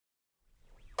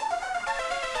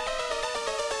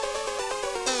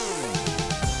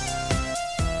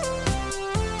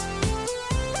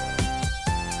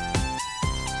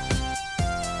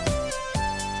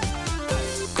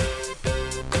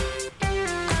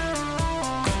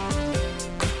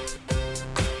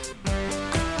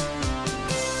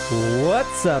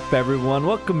What's up, everyone?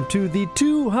 Welcome to the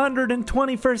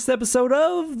 221st episode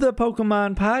of the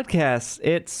Pokemon Podcast.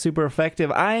 It's super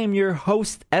effective. I am your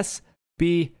host,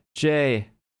 SBJ.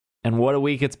 And what a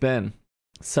week it's been.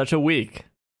 Such a week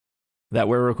that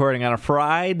we're recording on a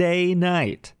Friday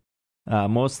night.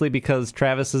 Mostly because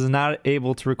Travis is not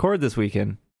able to record this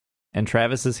weekend. And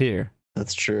Travis is here.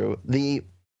 That's true.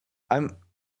 I'm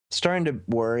starting to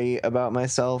worry about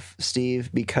myself,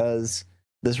 Steve, because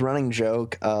this running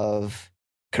joke of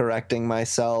correcting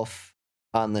myself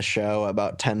on the show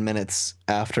about 10 minutes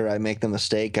after I make the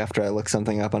mistake, after I look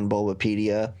something up on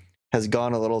Bulbapedia, has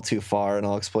gone a little too far, and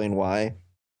I'll explain why.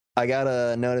 I got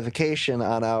a notification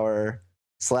on our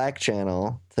Slack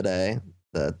channel today,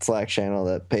 the Slack channel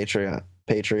that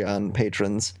Patreon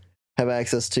patrons have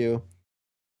access to,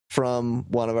 from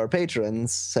one of our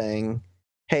patrons saying,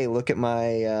 hey, look at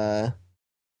my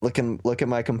look at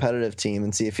my competitive team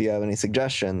and see if you have any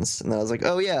suggestions. And I was like,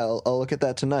 oh yeah, I'll look at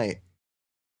that tonight.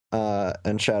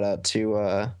 And shout out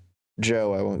to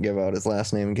Joe. I won't give out his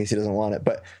last name in case he doesn't want it,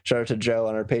 but shout out to Joe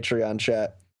on our Patreon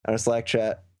chat, on our Slack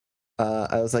chat.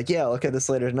 I was like, yeah, I'll look at this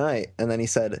later tonight. And then he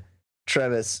said,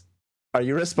 Travis, are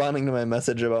you responding to my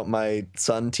message about my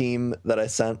Sun team that I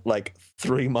sent like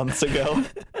 3 months ago?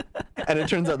 And it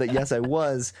turns out that yes, I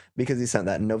was, because he sent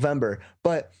that in November.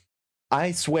 But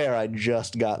I swear I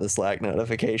just got the Slack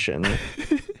notification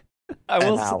an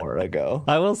hour ago.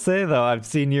 I will say, though, I've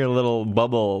seen your little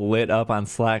bubble lit up on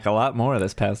Slack a lot more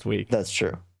this past week. That's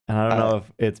true. And I don't know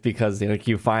if it's because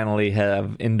you finally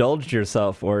have indulged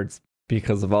yourself, or it's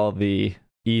because of all the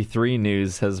E3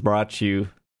 news has brought you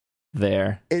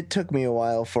there. It took me a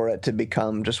while for it to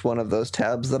become just one of those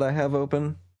tabs that I have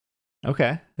open.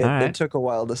 Okay. It took a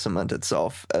while to cement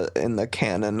itself in the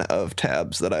canon of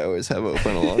tabs that I always have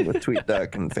open, along with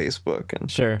TweetDeck and Facebook and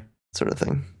sure sort of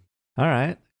thing. All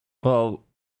right. Well,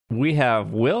 we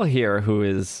have Will here, who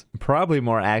is probably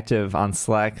more active on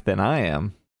Slack than I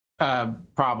am.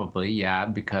 Probably, yeah,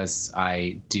 because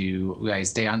I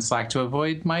stay on Slack to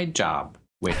avoid my job,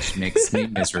 which makes me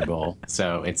miserable.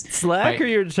 So it's Slack or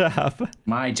your job?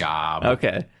 My job.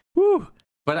 Okay. Woo.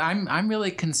 But I'm really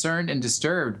concerned and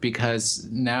disturbed because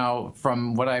now,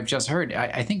 from what I've just heard,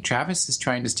 I think Travis is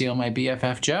trying to steal my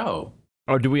BFF Joe.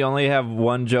 Or do we only have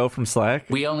one Joe from Slack?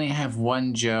 We only have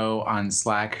one Joe on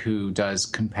Slack who does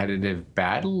competitive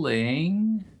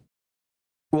battling.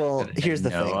 Well, here's the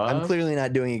thing. I'm clearly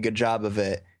not doing a good job of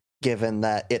it, given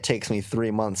that it takes me 3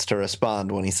 months to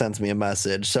respond when he sends me a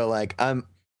message. So like I'm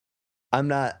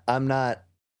not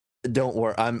don't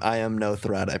worry, I am no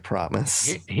threat, I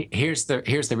promise. Here's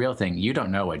the real thing. You don't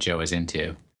know what Joe is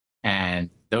into. And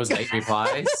those late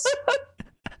replies,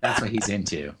 that's what he's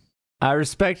into. I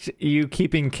respect you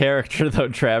keeping character, though,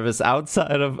 Travis,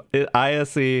 outside of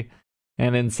ISE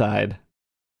and inside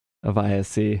of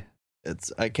ISE.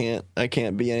 I can't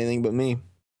be anything but me.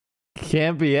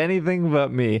 Can't be anything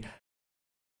but me.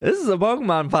 This is a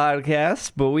Pokemon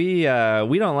podcast, but we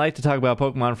don't like to talk about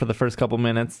Pokemon for the first couple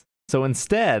minutes. So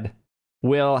instead,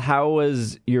 Will, how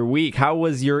was your week? How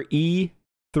was your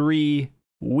E3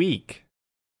 week?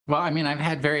 Well, I mean, I've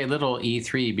had very little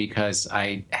E3 because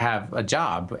I have a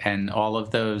job, and all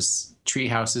of those tree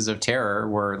houses of terror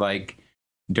were like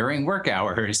during work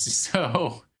hours.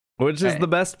 So, which is the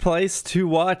best place to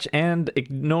watch and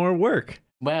ignore work.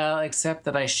 Well, except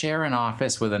that I share an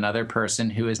office with another person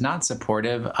who is not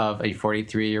supportive of a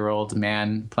 43-year-old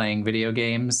man playing video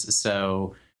games.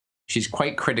 So she's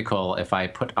quite critical if I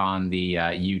put on the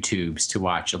YouTubes to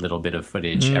watch a little bit of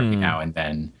footage every now and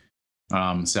then.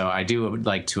 So I would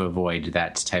like to avoid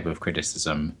that type of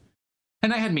criticism.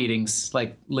 And I had meetings,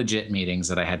 like legit meetings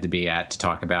that I had to be at to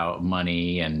talk about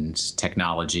money and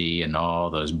technology and all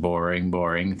those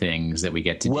boring things that we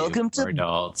get to do for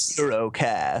adults. Welcome to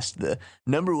Bureaucast, the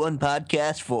 #1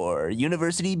 podcast for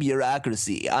university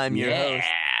bureaucracy. I'm your host.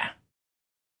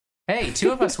 Hey,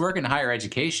 2 of us work in higher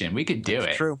education. We could do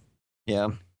it. True. Yeah.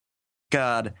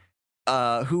 God.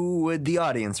 Who would the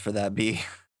audience for that be?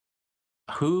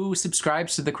 Who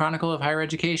subscribes to the Chronicle of Higher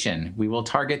Education? We will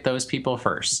target those people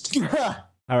first.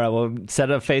 All right, we'll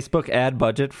set a Facebook ad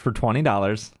budget for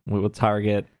 $20. We will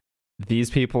target these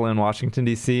people in Washington,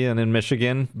 D.C. and in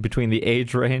Michigan between the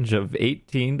age range of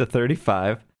 18 to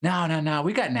 35. No.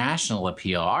 We got national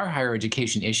appeal. Our higher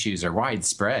education issues are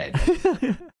widespread.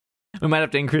 We might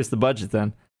have to increase the budget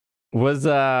then. Was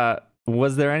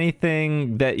there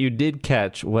anything that you did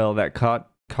catch, Will, that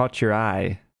caught your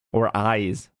eye or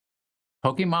eyes?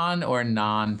 Pokemon or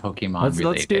non-Pokemon related?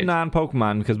 Let's do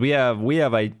non-Pokemon, because we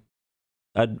have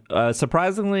a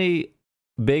surprisingly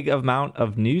big amount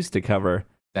of news to cover.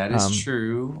 That is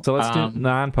true. So let's do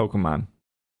non-Pokemon.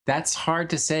 That's hard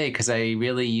to say because I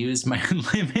really used my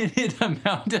limited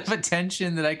amount of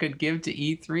attention that I could give to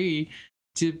E3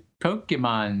 to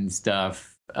Pokemon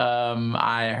stuff.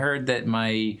 I heard that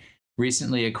my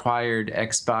recently acquired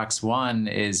Xbox One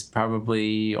is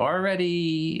probably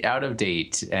already out of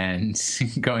date and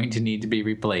going to need to be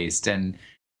replaced. And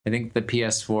I think the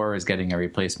PS4 is getting a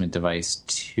replacement device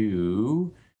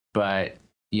too. But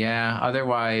yeah,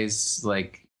 otherwise,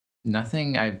 like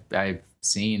nothing I've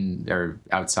seen or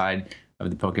outside of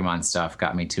the Pokemon stuff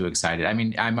got me too excited. I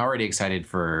mean, I'm already excited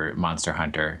for Monster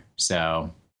Hunter.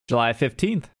 So July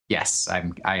 15th. yes,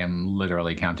 I am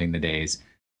literally counting the days.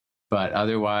 But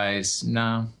otherwise,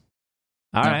 no.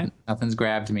 All right. Nothing's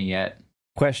grabbed me yet.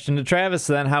 Question to Travis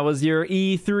then. How was your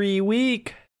E3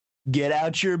 week? Get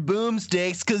out your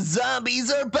boomsticks, cause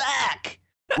zombies are back.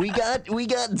 We got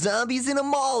zombies in a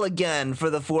mall again for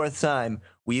the 4th time.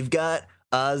 We've got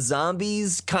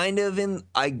zombies kind of in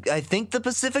I think the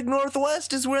Pacific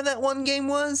Northwest is where that one game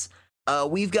was.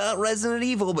 We've got Resident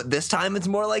Evil, but this time it's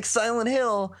more like Silent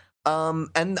Hill.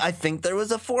 And I think there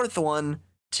was a 4th one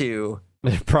too.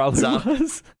 It probably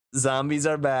was. Zombies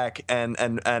are back and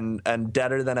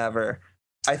deader than ever.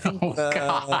 I think. Oh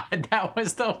God, that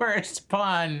was the worst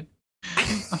pun.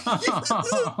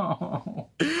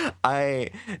 I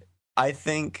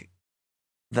think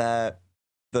that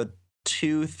the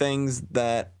 2 things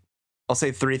that I'll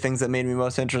say 3 things that made me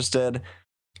most interested.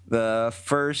 The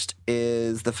first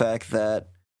is the fact that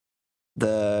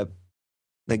the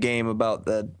game about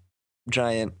the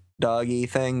giant doggy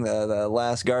thing, the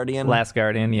Last Guardian. Last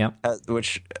Guardian, yep.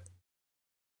 Which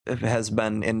has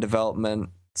been in development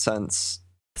since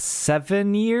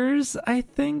 7 years, I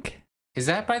think. Is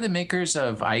that by the makers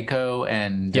of Ico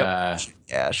and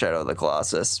Yep. Shadow of the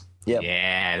Colossus. Yep.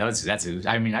 Yeah, that's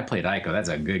I mean, I played Ico. That's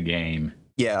a good game.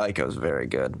 Yeah, Ico's very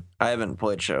good. I haven't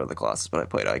played Shadow of the Colossus, but I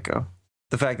played Ico.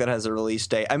 The fact that it has a release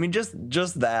date, I mean, just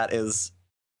that is,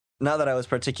 not that I was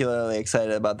particularly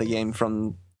excited about the game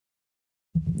from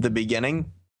the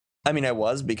beginning. I mean, I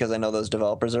was, because I know those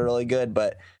developers are really good,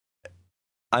 but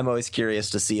I'm always curious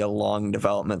to see a long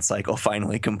development cycle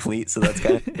finally complete, so that's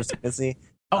kind of interesting to see.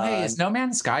 Oh, hey, is No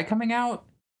Man's Sky coming out?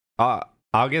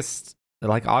 August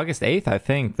 8th, I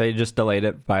think. They just delayed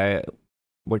it by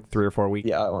like 3 or 4 weeks.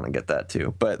 Yeah, I want to get that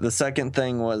too. But the second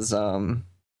thing was the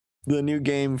new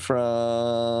game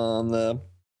from the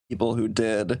people who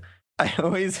did. I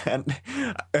always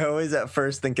at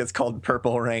first think it's called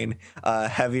Purple Rain,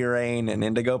 Heavy Rain, and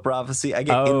Indigo Prophecy. I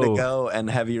get Indigo and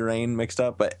Heavy Rain mixed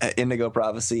up, but Indigo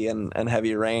Prophecy and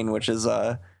Heavy Rain, which is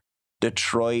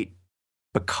Detroit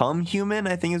Become Human,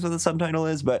 I think is what the subtitle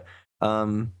is. But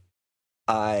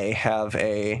I have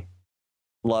a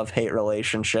love-hate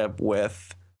relationship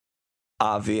with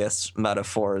obvious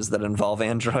metaphors that involve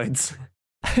androids.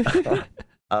 I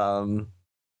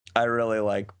really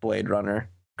like Blade Runner.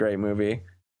 Great movie.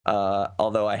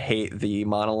 Although I hate the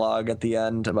monologue at the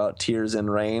end about tears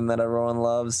and rain that everyone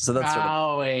loves. So that's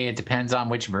it depends on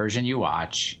which version you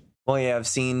watch. Well, yeah, I've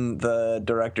seen the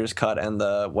director's cut and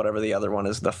the whatever the other one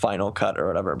is, the final cut or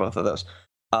whatever, both of those.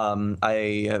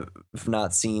 I have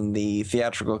not seen the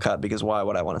theatrical cut because why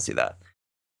would I want to see that?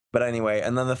 But anyway,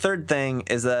 and then the third thing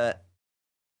is that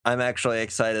I'm actually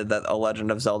excited that a Legend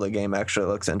of Zelda game actually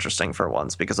looks interesting for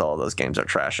once, because all of those games are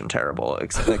trash and terrible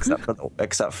except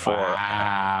for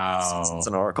Wow. It's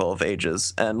an Oracle of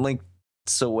Ages, and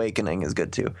Link's Awakening is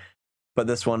good too. But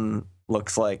this one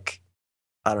looks like,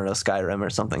 I don't know, Skyrim or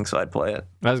something, so I'd play it.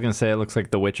 I was going to say it looks like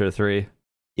The Witcher 3.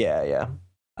 Yeah.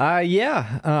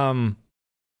 I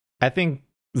think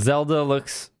Zelda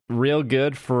looks real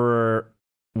good for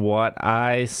what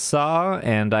I saw,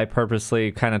 and I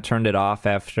purposely kind of turned it off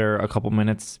after a couple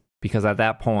minutes, because at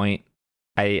that point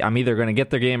I'm either going to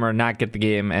get the game or not get the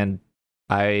game, and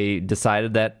I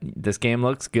decided that this game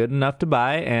looks good enough to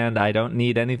buy and I don't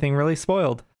need anything really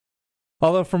spoiled.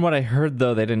 Although from what I heard,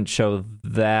 though, they didn't show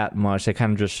that much. They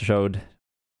kind of just showed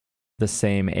the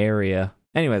same area.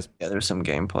 Anyways, Yeah, there's some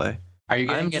gameplay. Are you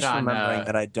going I'm to get just on? remembering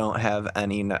that I don't have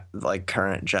any like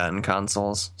current gen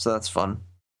consoles, so that's fun.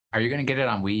 Are you going to get it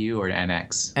on Wii U or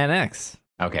NX? NX.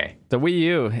 Okay. The Wii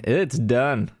U, it's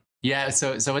done. Yeah,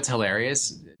 so it's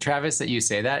hilarious, Travis, that you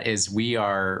say that. Is we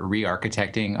are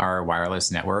re-architecting our wireless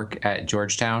network at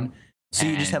Georgetown. So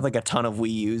you just have like a ton of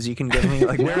Wii U's you can give me?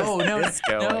 Like, No.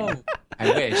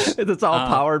 I wish. It's all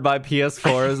powered by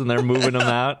PS4s and they're moving them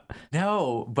out.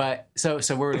 No, but so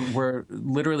we're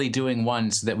literally doing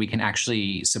one so that we can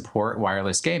actually support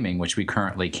wireless gaming, which we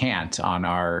currently can't on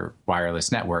our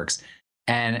wireless networks.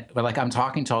 But like, I'm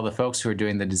talking to all the folks who are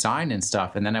doing the design and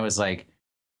stuff, and then I was like,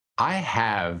 I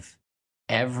have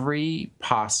every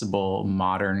possible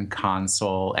modern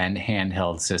console and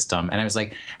handheld system. And I was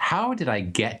like, how did I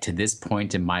get to this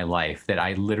point in my life that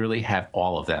I literally have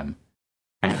all of them?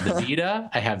 I have the Vita,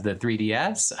 I have the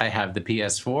 3DS, I have the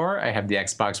PS4, I have the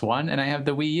Xbox One, and I have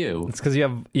the Wii U. It's because you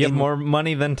have more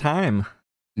money than time.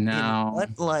 No. What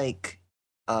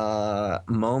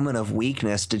moment of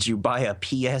weakness did you buy a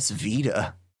PS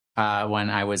Vita? When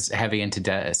I was heavy into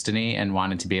Destiny and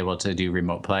wanted to be able to do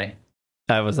remote play.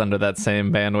 I was under that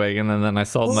same bandwagon, and then I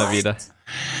sold my Vita.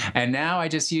 And now I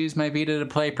just use my Vita to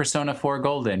play Persona 4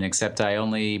 Golden, except I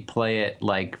only play it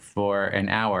like for an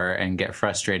hour and get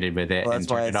frustrated with it and turn it off.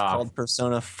 That's why it's called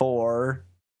Persona 4,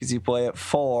 because you play it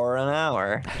for an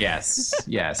hour. Yes.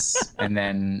 And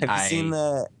then have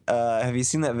you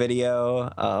seen that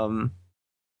video?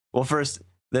 Well, first,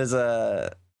 there's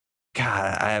God,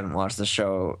 I haven't watched the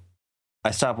show. I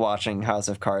stopped watching House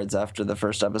of Cards after the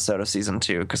first episode of season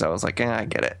 2 because I was like, I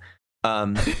get it.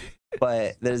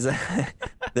 But there's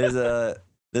a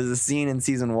scene in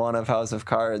season 1 of House of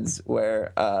Cards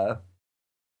where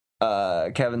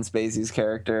Kevin Spacey's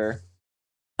character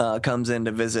comes in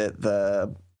to visit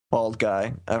the bald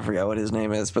guy. I forgot what his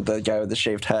name is, but the guy with the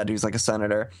shaved head who's like a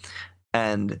senator.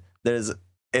 And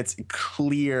it's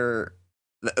clear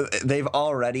they've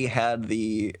already had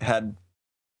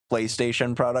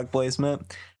PlayStation product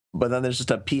placement, but then there's just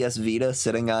a PS Vita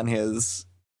sitting on his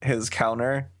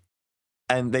counter,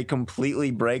 and they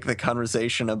completely break the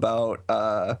conversation about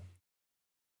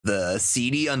the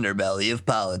seedy underbelly of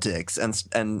politics,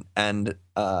 and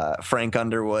Frank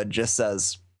Underwood just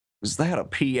says, "Was that a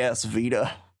PS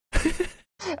Vita?"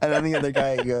 And then the other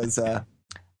guy goes,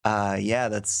 "Yeah,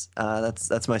 that's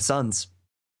my son's.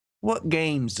 What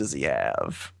games does he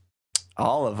have?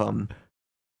 All of them.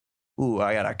 Ooh,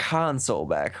 I got a console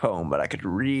back home, but I could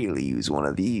really use one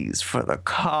of these for the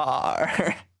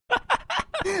car."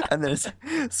 And there's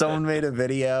someone made a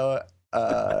video.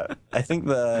 I think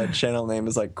the channel name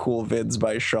is like Cool Vids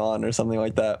by Sean or something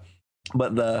like that.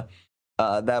 But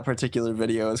that particular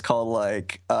video is called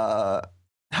like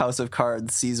House of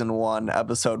Cards season 1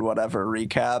 episode whatever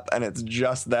recap, and it's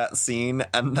just that scene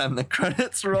and then the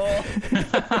credits roll.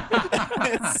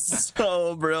 It's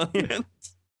so brilliant.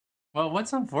 Well,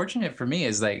 what's unfortunate for me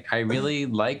is like I really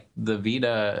like the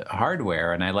Vita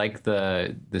hardware and I like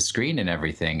the screen and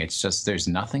everything. It's just there's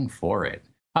nothing for it.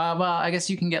 Well, I guess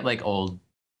you can get like old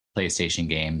PlayStation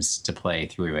games to play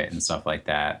through it and stuff like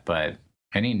that, but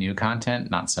any new content,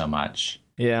 not so much.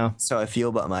 Yeah. So I feel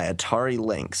about my Atari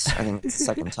Lynx. I think it's the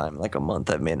second time in like a month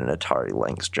I've made an Atari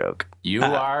Lynx joke. You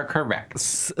are correct.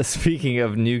 Speaking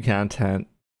of new content,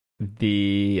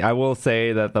 I will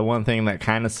say that the one thing that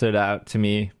kind of stood out to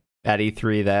me at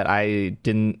E3 that I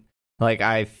didn't like,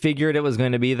 I figured it was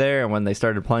going to be there, and when they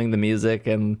started playing the music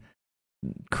and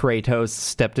Kratos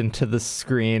stepped into the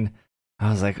screen,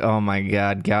 I was like, oh my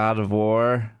god, God of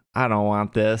War, I don't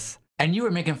want this. And you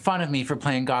were making fun of me for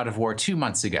playing God of War 2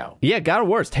 months ago. Yeah, God of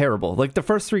War is terrible. Like, the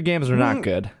first 3 games are not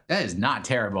good. That is not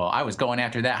terrible. I was going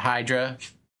after that Hydra.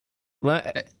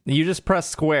 You just press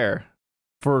square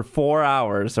for 4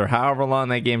 hours or however long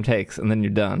that game takes, and then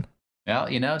you're done.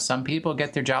 Well, some people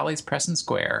get their jollies pressing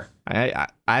square.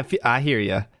 I hear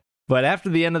you. But after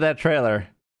the end of that trailer,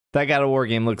 that God of War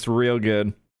game looks real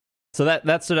good. So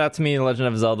that stood out to me. Legend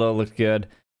of Zelda looked good.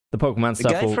 The Pokemon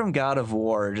stuff. The guy from God of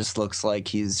War just looks like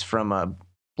he's from a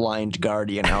Blind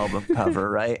Guardian album cover,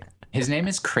 right? His name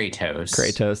is Kratos.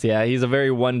 Kratos, yeah. He's a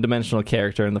very one-dimensional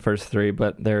character in the first 3,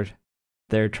 but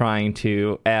they're trying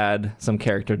to add some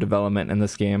character development in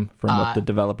this game from what the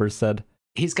developers said.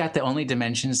 He's got the only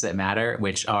dimensions that matter,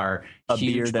 which are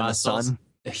huge muscles,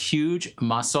 huge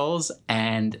muscles,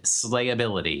 and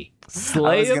slayability. I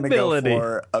was going to go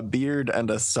for a beard and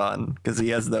a sun, because he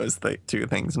has those 2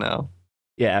 things now.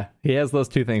 Yeah, he has those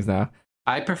 2 things now.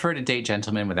 I prefer to date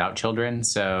gentlemen without children,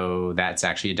 so that's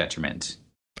actually a detriment.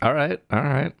 All right.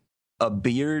 A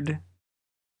beard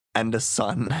and a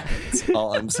sun. That's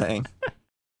all I'm saying.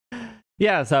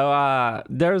 Yeah, so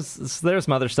there's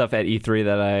some other stuff at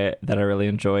E3 that I really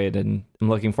enjoyed, and I'm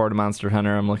looking forward to Monster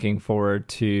Hunter. I'm looking forward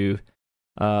to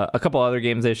a couple other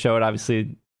games they showed.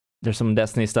 Obviously, there's some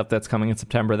Destiny stuff that's coming in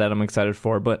September that I'm excited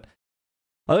for. But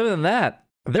other than that,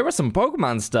 there was some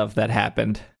Pokemon stuff that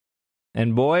happened,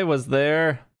 and boy, was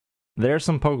there's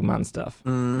some Pokemon stuff.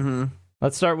 Mm-hmm.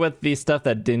 Let's start with the stuff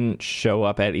that didn't show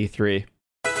up at E3.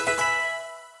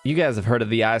 You guys have heard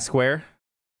of the I-Square?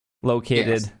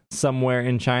 Located somewhere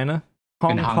in China.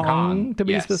 Hong Kong, to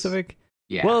be specific.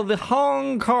 Yeah. Well, the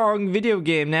Hong Kong Video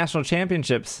Game National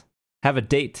Championships have a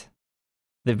date.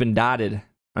 They've been dotted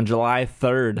on July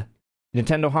 3rd.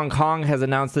 Nintendo Hong Kong has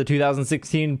announced the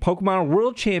 2016 Pokemon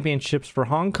World Championships for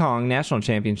Hong Kong National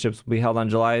Championships will be held on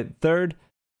July 3rd.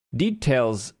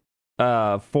 Details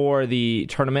for the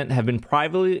tournament have been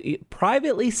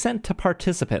privately sent to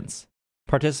participants.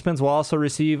 Participants will also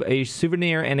receive a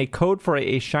souvenir and a code for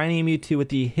a shiny Mewtwo with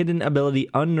the hidden ability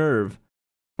Unnerve.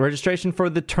 Registration for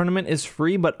the tournament is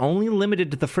free, but only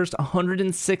limited to the first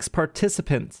 106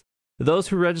 participants. Those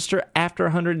who register after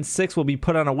 106 will be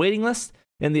put on a waiting list.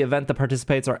 In the event the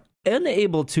participants are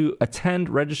unable to attend,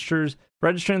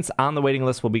 registrants on the waiting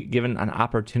list will be given an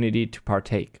opportunity to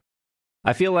partake.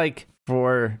 I feel like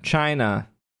for China,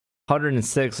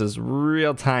 106 is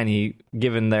real tiny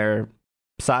given their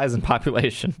size and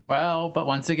population. Well, but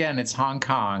once again, it's Hong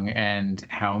Kong, and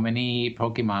how many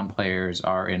Pokemon players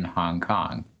are in Hong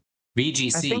Kong?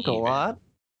 VGC. I think a lot.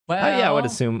 Well, Yeah, I would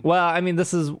assume. Well, I mean,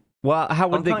 this is how would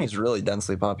Hong Kong is really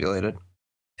densely populated.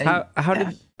 How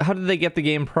did they get the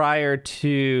game prior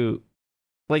to,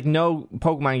 like, no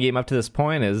Pokemon game up to this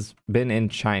point has been in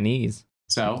Chinese.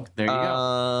 So there you go.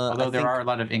 Although there are a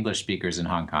lot of English speakers in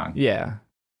Hong Kong. Yeah.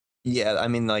 Yeah, I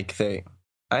mean, like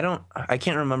I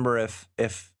can't remember if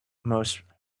most,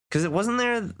 because it wasn't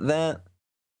there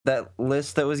that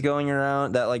list that was going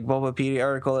around, that like Bulbapedia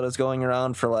article that was going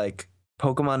around for like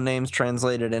Pokemon names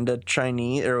translated into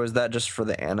Chinese, or was that just for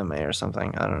the anime or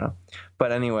something? I don't know.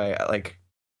 But anyway, like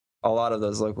a lot of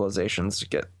those localizations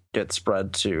get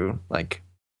spread to like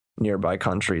nearby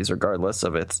countries, regardless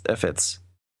of if it's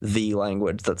the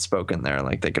language that's spoken there.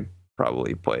 Like they could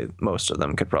probably play, most of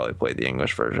them could probably play the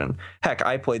English version. Heck,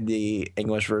 I played the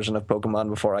English version of Pokemon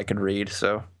before I could read,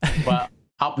 so Well,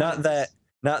 not that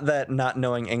not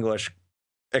knowing English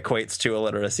equates to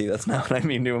illiteracy. That's not what I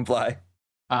mean to imply.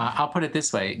 I'll put it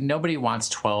this way. Nobody wants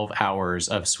 12 hours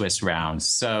of Swiss rounds.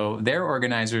 So their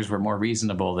organizers were more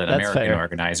reasonable than American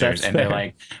organizers. They're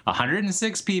like,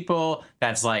 106 people,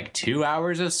 that's like 2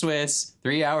 hours of Swiss,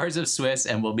 3 hours of Swiss,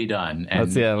 and we'll be done. And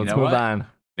let's move on.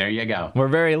 There you go. We're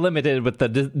very limited with the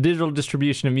digital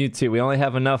distribution of Mewtwo. We only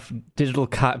have enough digital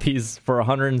copies for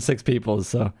 106 people.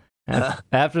 So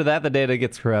after that, the data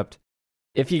gets corrupt.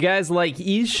 If you guys like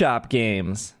eShop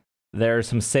games, there are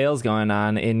some sales going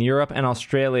on in Europe and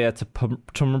Australia to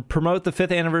promote the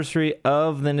 5th anniversary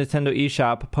of the Nintendo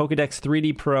eShop. Pokédex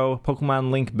 3D Pro,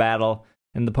 Pokemon Link Battle,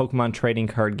 and the Pokemon trading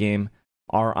card game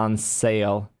are on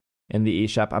sale in the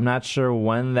eShop. I'm not sure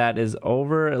when that is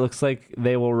over. It looks like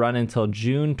they will run until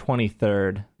June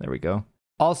 23rd. There we go.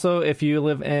 Also, if you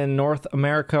live in North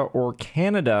America or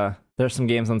Canada, there's some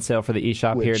games on sale for the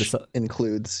eShop Which here.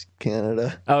 Includes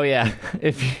Canada. Oh, yeah.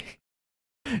 If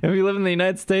you live in the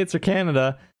United States or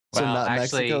Canada. So Well, not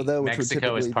actually, Mexico, though, which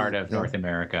Mexico is would part be, of North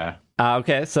America.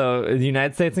 Okay, so the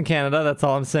United States and Canada, that's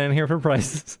all I'm saying here for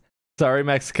prices. Sorry,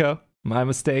 Mexico. My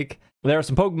mistake. There are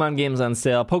some Pokemon games on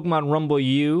sale. Pokemon Rumble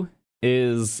U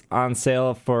is on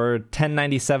sale for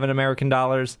 $10.97 American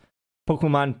dollars.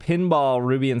 Pokemon Pinball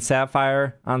Ruby and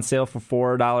Sapphire on sale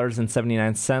for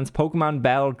 $4.79. Pokemon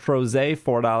Battle Troze,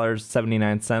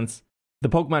 $4.79. The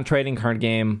Pokemon Trading Card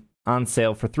Game on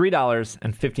sale for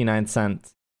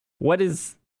 $3.59.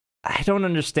 I don't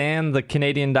understand the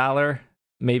Canadian dollar.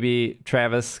 Maybe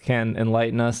Travis can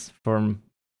enlighten us from,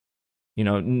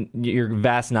 your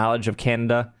vast knowledge of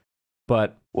Canada.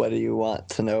 But what do you want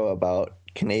to know about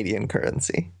Canadian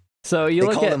currency? So they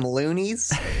call them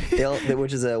loonies,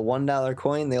 which is a $1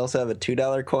 coin. They also have a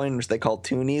 $2 coin, which they call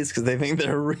toonies because they think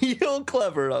they're real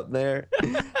clever up there.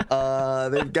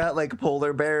 They've got like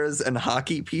polar bears and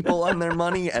hockey people on their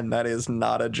money, and that is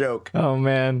not a joke. Oh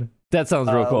man, that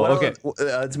sounds real cool. Okay,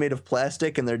 it's made of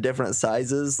plastic and they're different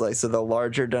sizes. Like, so the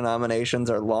larger denominations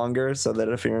are longer, so that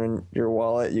if you're in your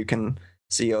wallet, you can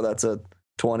see, oh, that's a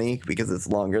 20 because it's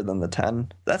longer than the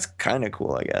 10. That's kind of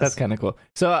cool, I guess. That's kind of cool.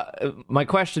 So my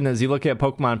question is, you look at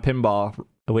Pokemon Pinball,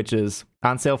 which is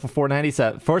on sale for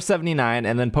 $4.79,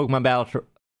 and then Pokemon Battle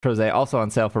Troze also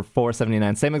on sale for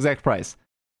 $4.79, same exact price.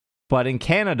 But in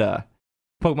Canada,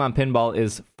 Pokemon Pinball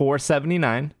is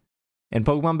 $4.79, and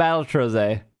Pokemon Battle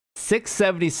Troze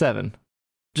 $6.77.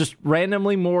 Just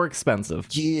randomly more expensive.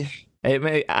 Yeah,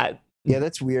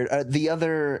 that's weird. The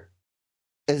other.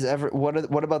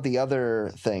 What about the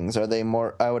other things? Are they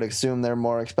more? I would assume they're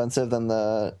more expensive than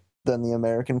the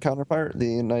American counterpart, the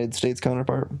United States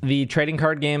counterpart. The trading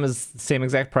card game is the same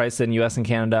exact price in US and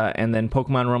Canada, and then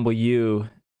Pokemon Rumble U,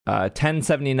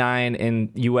 $10.79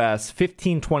 in US,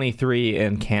 $15.23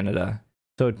 in Canada.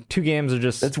 So two games are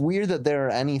just. It's weird that there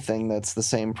are anything that's the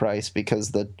same price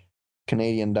because the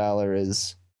Canadian dollar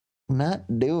is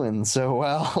not doing so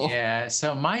well. Yeah.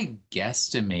 So my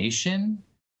guesstimation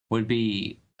would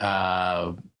be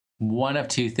one of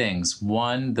two things.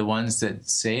 One, the ones that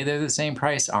say they're the same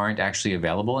price aren't actually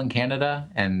available in Canada,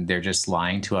 and they're just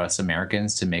lying to us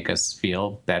Americans to make us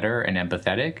feel better and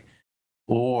empathetic.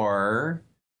 Or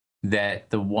that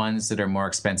the ones that are more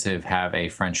expensive have a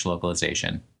French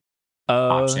localization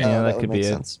option. Yeah, that could be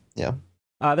sense. Yeah.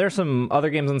 There's some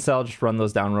other games on sale. Just run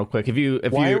those down real quick.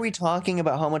 Why are we talking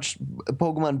about how much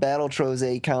Pokemon Battle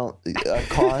Troze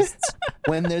costs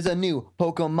when there's a new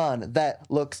Pokemon that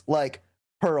looks like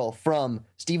Pearl from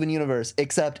Steven Universe,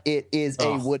 except it is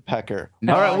a woodpecker?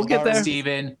 No, all right, we'll get there.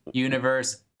 Steven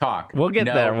Universe talk. We'll get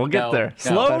there. We'll get there.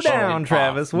 Slow down,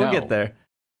 Travis. We'll get there.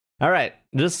 All right,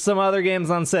 just some other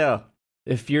games on sale.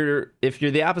 If you're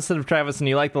the opposite of Travis and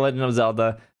you like The Legend of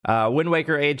Zelda, Wind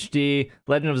Waker HD,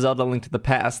 Legend of Zelda: Link to the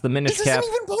Past, the Minish Cap. This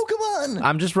isn't even Pokemon.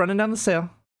 I'm just running down the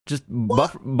sale. Just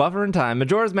buffer in time.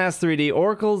 Majora's Mask 3D,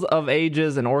 Oracles of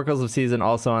Ages, and Oracles of Season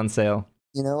also on sale.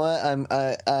 You know what?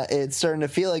 It's starting to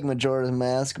feel like Majora's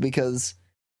Mask because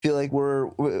I feel like we're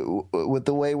with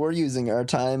the way we're using our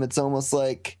time. It's almost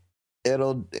like you're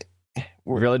dropping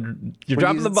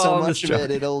the ball so on much this of joke.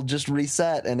 it, it'll just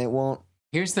reset and it won't.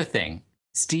 Here's the thing.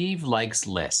 Steve likes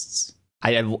lists.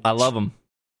 I love them.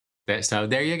 So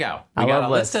there you go. I We got love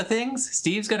a list lists. of things.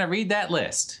 Steve's going to read that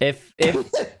list. If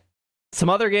some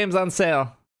other games on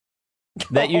sale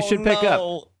that you should pick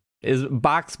up is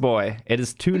Box Boy. It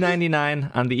is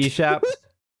 $2.99 on the eShop.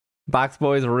 Box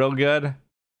Boy is real good.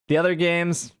 The other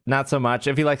games, not so much.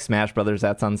 If you like Smash Brothers,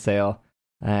 that's on sale.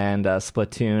 And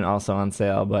Splatoon also on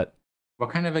sale. But What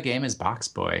kind of a game is Box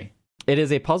Boy? it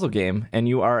is a puzzle game, and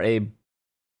you are a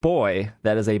boy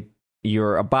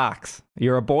you're a box.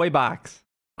 You're a boy box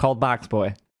called Box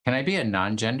Boy. Can I be a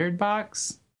non-gendered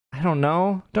box? I don't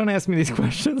know. Don't ask me these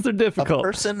questions. They're A difficult.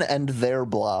 person and their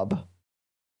blob.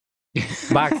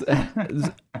 Box.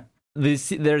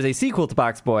 There's a sequel to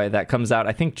Box Boy that comes out,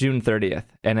 I think, June 30th,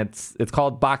 and it's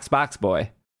called Box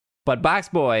Boy. But Box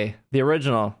Boy, the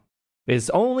original, is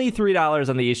only $3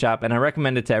 on the eShop, and I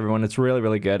recommend it to everyone. It's really,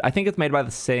 really good. I think it's made by the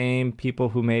same people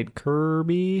who made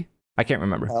Kirby. I can't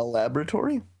remember.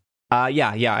 Laboratory?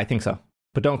 Yeah, I think so.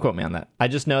 But don't quote me on that. I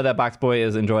just know that Box Boy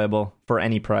is enjoyable for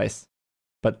any price.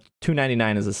 But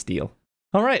 $2.99 is a steal.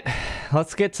 All right,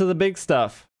 let's get to the big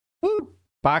stuff. Woo.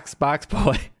 Box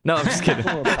Boy. No, I'm just kidding.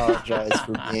 I apologize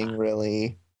for being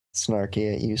really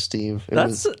snarky at you, Steve. It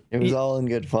was all in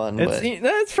good fun.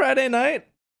 It's Friday night.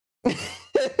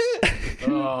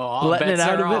 All Letting bets it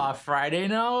out are of it. off. Friday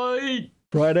night.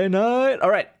 Friday night. All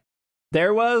right.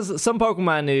 There was some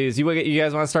Pokemon news. You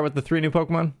guys want to start with the 3 new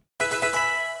Pokemon?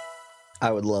 I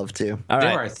would love to. All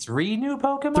There right. are 3 new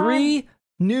Pokemon? 3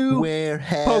 new Where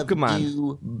have Pokemon.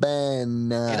 you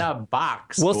been? In a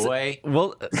box, We'll boy.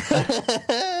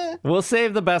 We'll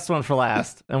save the best one for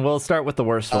last, and we'll start with the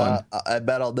worst one. I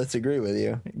bet I'll disagree with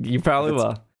you. You probably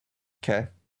will. Okay.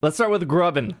 Let's start with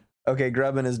Grubbin. Okay,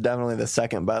 Grubbin is definitely the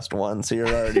second best one, so you're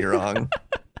already wrong.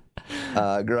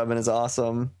 Grubbin is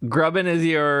awesome. Grubbin is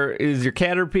your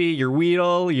Caterpie, your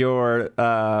Weedle, your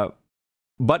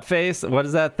Buttface. What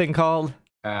is that thing called?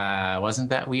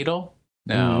 Wasn't that Weedle?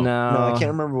 No, No, I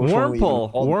can't remember which one.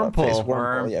 Wurmple.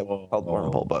 Wurmple. Yeah, called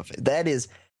Wurmple Buffet. That is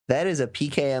a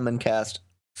PKM and Cast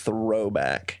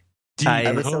throwback.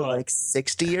 Episode like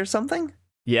 60 or something?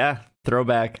 Yeah,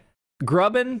 throwback.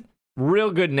 Grubbin, real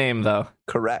good name though.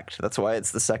 Correct. That's why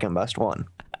it's the second best one.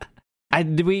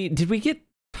 Did we get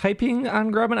typing on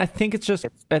Grubbin? I think it's just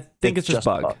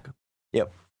bug.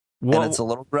 Yep. Well, and it's a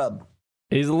little grub.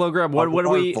 He's a little grub. What do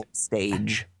we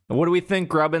stage? What do we think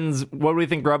Grubbin's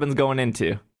going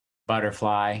into?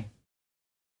 Butterfly.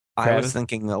 I Travis? was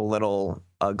thinking a little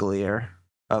uglier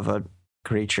of a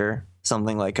creature,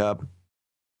 something like a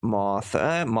moth.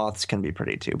 Moths can be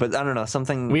pretty too, but I don't know,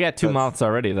 something. We got 2 moths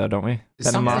already though, don't we?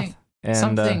 Got a moth and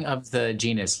Something of the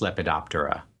genus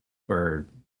Lepidoptera or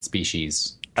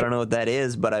species. I don't know what that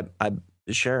is, but I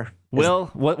sure. Will,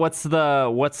 what's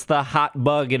the hot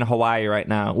bug in Hawaii right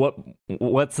now?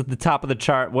 What's at the top of the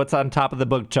chart? What's on top of the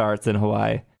bug charts in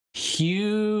Hawaii?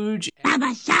 Huge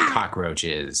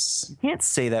cockroaches. You can't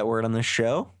say that word on this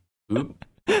show. Oop.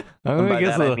 I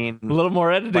guess I mean a little more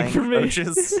editing for me.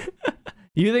 roaches.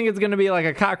 You think it's going to be like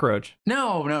a cockroach?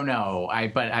 No.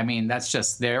 But I mean,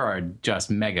 there are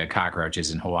just mega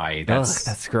cockroaches in Hawaii.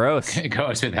 That's gross. It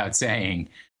goes without saying.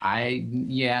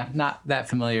 Not that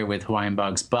familiar with Hawaiian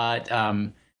bugs, but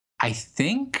I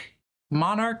think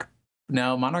monarch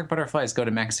butterflies go to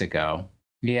Mexico.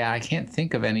 Yeah, I can't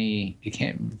think of any.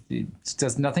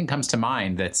 Nothing comes to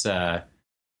mind that's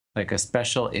like a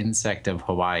special insect of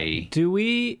Hawaii.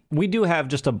 We do have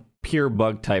just a pure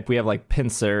bug type. We have like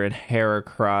pincer and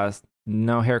Heracross.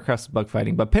 No, Heracross is bug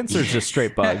fighting, but pincer is just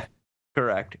straight bug.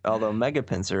 Correct. Although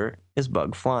Megapincer is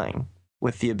bug flying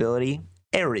with the ability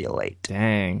Aerialate.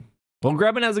 Dang. Well,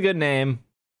 Grubbin has a good name.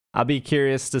 I'll be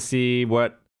curious to see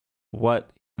what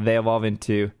they evolve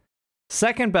into.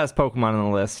 Second best Pokemon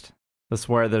on the list. This is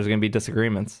where there's going to be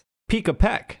disagreements.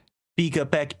 Pikipek.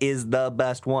 Pikipek is the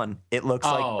best one. It looks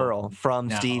like Pearl from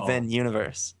Steven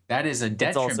Universe. That is a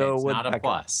detriment, not a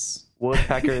plus.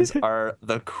 Woodpeckers are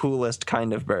the coolest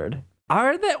kind of bird.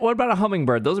 Are they? What about a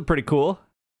hummingbird? Those are pretty cool.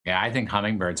 Yeah, I think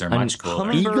hummingbirds are much cooler.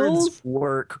 Hummingbirds Eagles?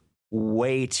 work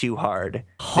way too hard.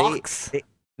 Hawks?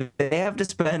 They have to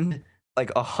spend like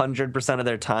 100% of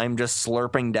their time just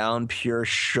slurping down pure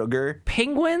sugar.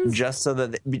 Penguins? Just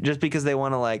because they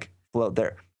want to like float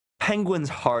there. Penguins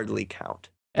hardly count.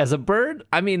 As a bird?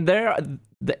 I mean,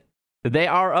 they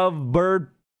are of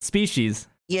bird species.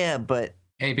 Yeah, but...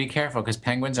 Hey, be careful, because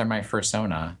penguins are my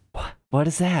fursona. What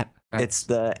is that? It's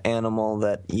the animal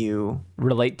that you...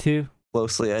 relate to?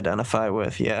 Closely identify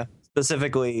with, yeah.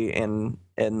 Specifically in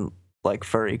like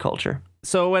furry culture.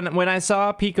 So when I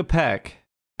saw Pikipek,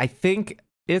 I think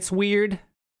it's weird.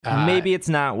 Maybe it's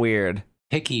not weird.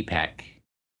 Pikipek.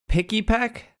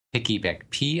 Pikipek? Pikipek.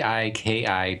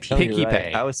 Pikipek. Pikipek.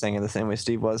 Right. I was saying it the same way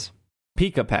Steve was.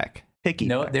 Pikipek. Pikipek.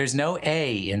 No, there's no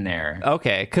A in there.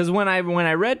 Okay, because when I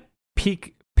read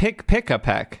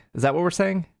Pikipek, is that what we're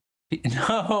saying?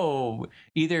 No,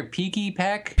 either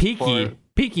Pikipek. Pikipek.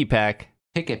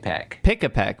 Pikipek.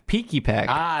 Pikipek.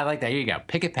 Ah, I like that. Here you go.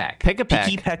 Pikipek.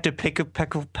 Pikipek to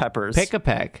Pikipek peppers.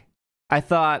 Pikipek. I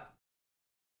thought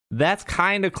that's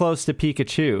kind of close to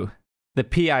Pikachu. The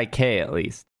P-I-K at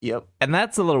least. Yep. And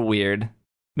that's a little weird.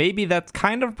 Maybe that's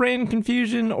kind of brain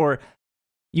confusion, or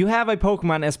you have a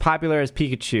Pokemon as popular as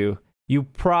Pikachu. You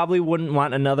probably wouldn't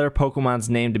want another Pokemon's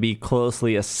name to be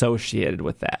closely associated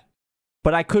with that.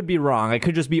 But I could be wrong. I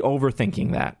could just be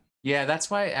overthinking that. Yeah, that's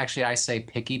why actually I say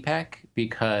Pikipek,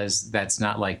 because that's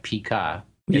not like Pika.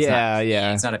 Yeah.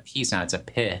 It's not a P sound, it's a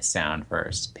P sound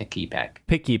first. Pikipek.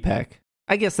 Pikipek.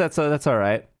 I guess that's all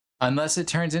right. Unless it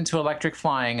turns into electric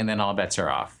flying, and then all bets are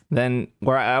off. Then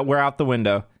we're out the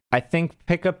window. I think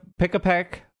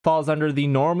Pikipek falls under the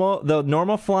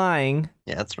normal flying.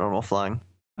 Yeah, it's normal flying.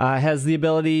 Has the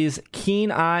abilities Keen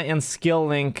Eye and Skill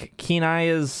Link. Keen Eye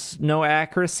is no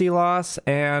accuracy loss,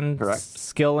 and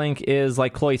Skill Link is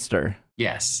like Cloyster.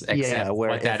 Yes, except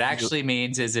what that actually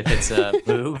means is if it's a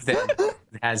move that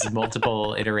has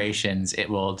multiple iterations, it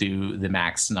will do the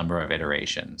max number of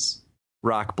iterations.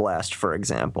 Rock Blast, for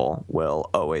example, will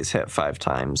always hit 5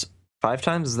 times. 5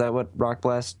 times? Is that what Rock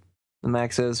Blast the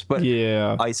max is? But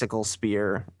yeah. Icicle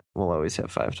Spear will always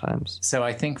hit 5 times. So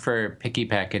I think for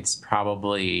Pikipek, it's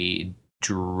probably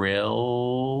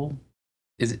Drill.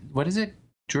 What is it?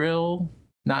 Drill?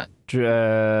 Not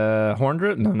Horn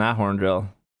Drill? No, not Horn Drill.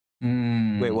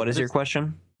 Wait, what is your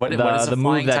question? What is the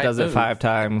move that does it 5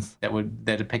 times that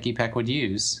a Pikipek would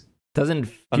use?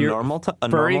 Doesn't a normal type?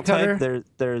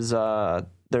 There's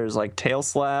like Tail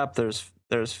Slap.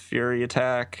 There's Fury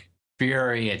Attack.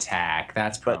 Fury Attack.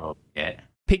 That's probably it.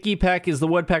 Pikipek is the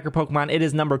woodpecker Pokemon. It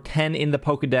is number 10 in the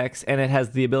Pokedex, and it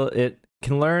has the ability. It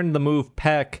can learn the move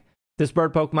Peck. This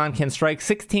bird Pokemon can strike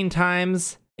 16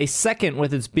 times a second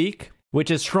with its beak,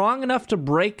 which is strong enough to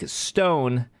break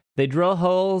stone. They drill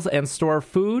holes and store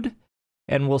food,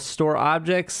 and will store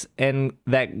objects and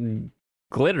that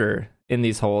glitter in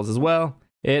these holes as well.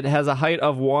 It has a height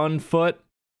of 1 foot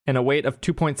and a weight of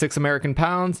 2.6 American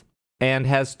pounds, and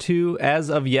has 2 as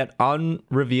of yet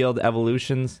unrevealed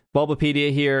evolutions.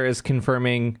 Bulbapedia here is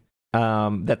confirming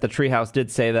that the treehouse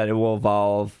did say that it will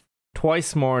evolve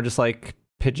twice more, just like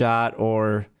Pidgeot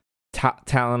or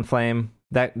Talonflame.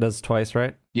 That does twice,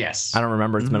 right? Yes. I don't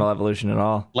remember its middle evolution at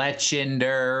all.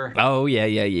 Lechender. Oh,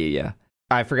 yeah.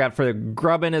 I forgot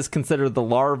Grubbin is considered the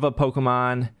larva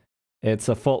Pokemon. It's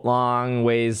a foot long,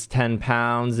 weighs 10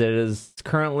 pounds. It is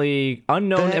currently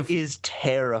unknown. That is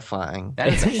terrifying. That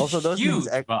is also those huge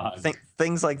bug.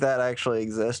 Things like that actually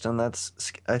exist, and that's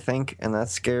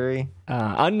scary.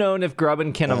 Unknown if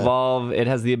Grubbin can evolve. It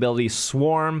has the ability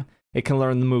Swarm. It can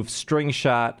learn the move String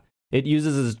Shot. It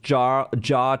uses its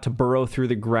jaw to burrow through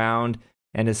the ground,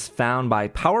 and is found by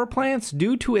power plants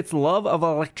due to its love of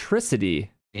electricity.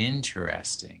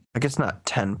 Interesting. I guess not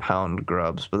 10-pound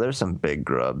grubs, but there's some big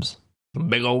grubs.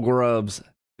 Big old grubs.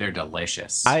 They're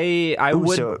delicious. I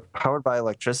would. So powered by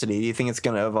electricity, do you think it's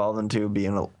going to evolve into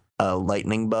being a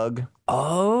lightning bug?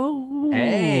 Oh,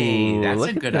 hey, that's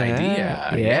a good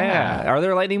idea. Yeah. Are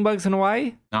there lightning bugs in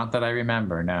Hawaii? Not that I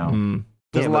remember. No.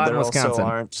 There's a lot in Wisconsin. Also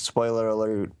aren't spoiler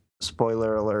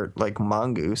alert like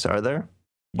mongoose, are there?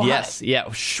 What? Yes.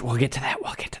 Yeah. We'll get to that.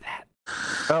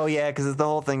 Oh yeah, because it's the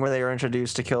whole thing where they were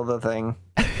introduced to kill the thing.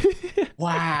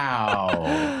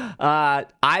 Wow.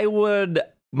 I would.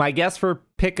 My guess for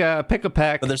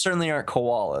Pikipek. But there certainly aren't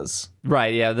koalas.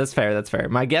 Right, yeah, that's fair. That's fair.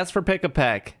 My guess for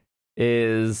Pikipek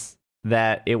is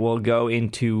that it will go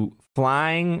into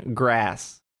flying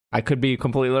grass. I could be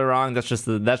completely wrong. That's just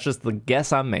the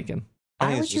guess I'm making. I Why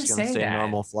think would it's you just going to say stay that?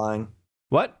 normal flying.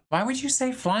 What? Why would you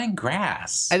say flying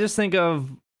grass? I just think of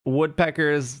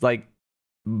woodpeckers like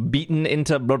beaten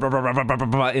into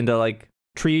into like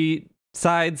tree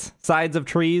sides of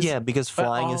trees. Yeah, because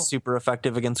flying is super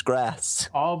effective against grass.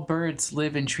 All birds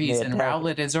live in trees, Yeah, and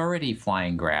Rowlet is already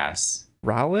flying grass.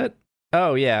 Rowlet?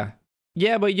 Oh yeah.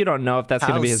 Yeah, but you don't know if that's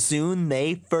going to be his. Soon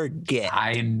they forget.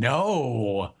 I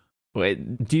know.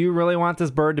 Wait, do you really want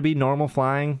this bird to be normal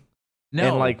flying? No.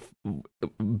 And like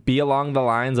be along the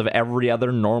lines of every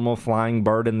other normal flying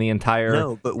bird in the entire.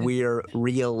 No, but we're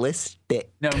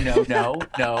realistic. No.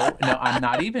 I'm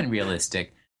not even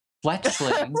realistic.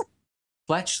 Fletchling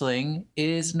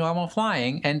is normal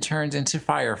flying and turns into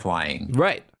fire flying.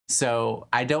 Right. So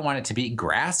I don't want it to be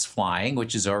grass flying,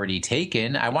 which is already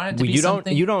taken. I want it to be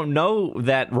something. You don't know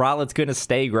that Rowlet's going to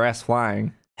stay grass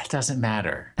flying. That doesn't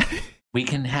matter. We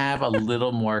can have a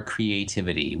little more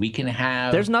creativity. We can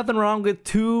have. There's nothing wrong with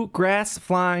 2 grass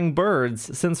flying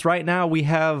birds, since right now we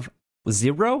have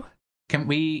 0. Can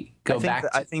we go back?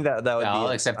 I think that would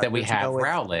be. Except that we have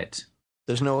Rowlet.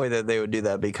 There's no way that they would do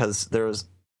that because there was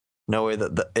no way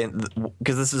that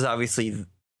because this is obviously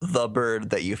the bird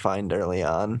that you find early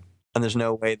on, and there's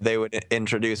no way they would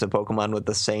introduce a Pokemon with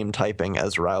the same typing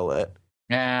as Rowlet.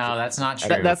 No, that's not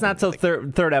true. That's not till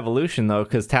third evolution though,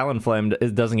 because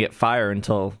Talonflame doesn't get fire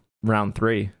until round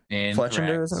 3.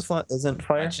 Fletchender isn't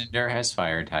fire. Fletchender has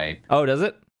fire type. Oh, does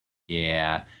it?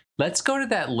 Yeah. Let's go to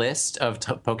that list of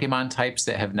Pokemon types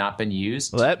that have not been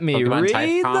used. Let me Pokemon read type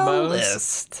the combos,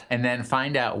 list. and then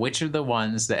find out which are the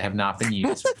ones that have not been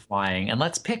used for flying. And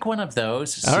let's pick one of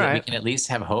those so that we can at least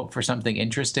have hope for something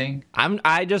interesting.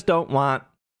 I just don't want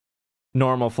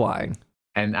normal flying.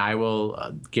 And I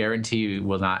will guarantee you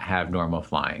will not have normal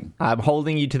flying. I'm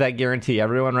holding you to that guarantee.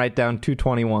 Everyone write down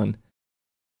 221.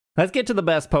 Let's get to the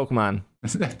best Pokemon.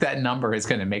 That number is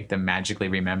going to make them magically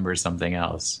remember something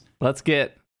else. Let's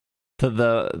get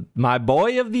to my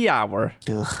boy of the hour,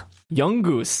 Ugh.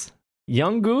 Yungoos.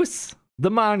 Yungoos, the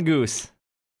mongoose.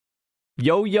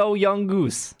 Yo, young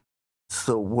goose. It's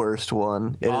the worst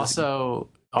one. It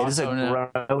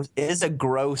is a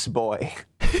gross boy.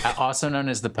 Also known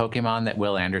as the Pokemon that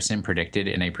Will Anderson predicted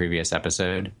in a previous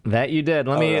episode. That you did.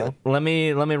 Let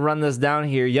me run this down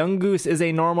here. Yungoos is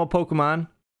a normal Pokemon,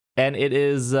 and it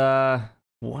is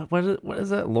what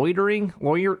is it? Loitering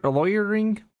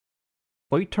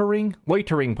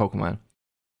Pokemon.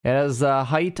 It has a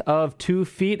height of 2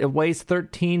 feet. It weighs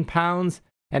 13 pounds,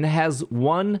 and it has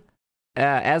one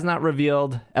as not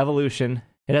revealed evolution.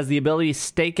 It has the ability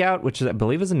Stakeout, which I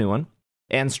believe is a new one,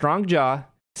 and Strong Jaw.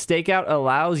 Stakeout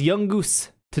allows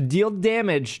Yungoos to deal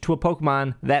damage to a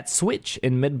Pokemon that switch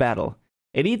in mid-battle.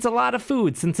 It eats a lot of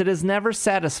food since it is never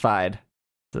satisfied.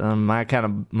 My kind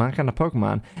of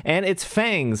Pokemon. And its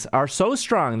fangs are so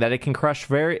strong that it can crush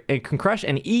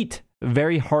and eat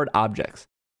very hard objects.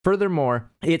 Furthermore,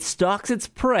 it stalks its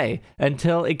prey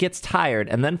until it gets tired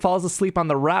and then falls asleep on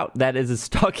the route that is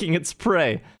stalking its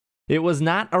prey. It was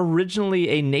not originally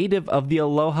a native of the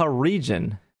Aloha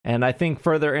region. And I think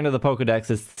further into the Pokedex,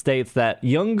 it states that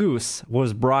Yungoos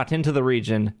was brought into the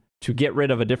region to get rid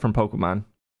of a different Pokemon.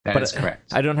 That is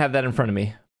correct. I don't have that in front of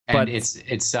me. And but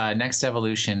its next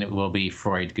evolution will be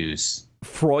Freud Goose.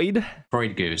 Freud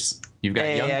Goose. You've got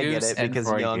Yungoos and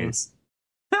Freud Goose.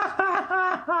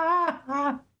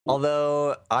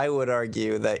 Although I would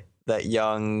argue that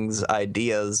Young's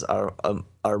ideas are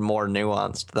more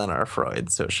nuanced than our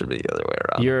Freud, so it should be the other way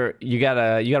around. You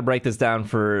gotta break this down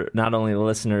for not only the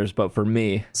listeners but for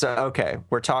me. So okay,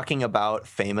 we're talking about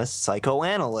famous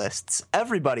psychoanalysts,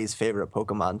 everybody's favorite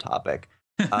Pokemon topic.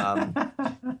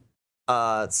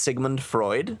 Sigmund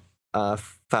Freud,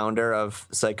 founder of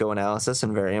psychoanalysis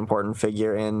and very important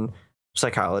figure in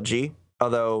psychology.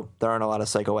 Although there aren't a lot of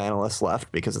psychoanalysts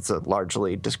left because it's a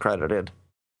largely discredited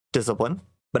discipline.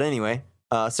 But anyway,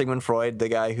 Sigmund Freud, the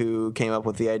guy who came up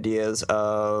with the ideas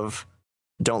of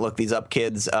don't look these up,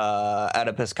 kids,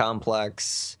 Oedipus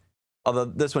complex. Although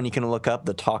this one you can look up,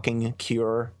 the talking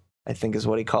cure, I think is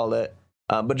what he called it.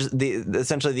 But just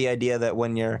essentially the idea that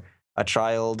when you're a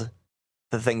child,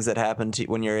 the things that happen to you,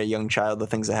 when you're a young child, the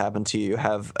things that happen to you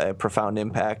have a profound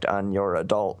impact on your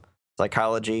adult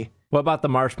psychology. What about the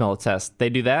marshmallow test? They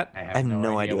do that? I have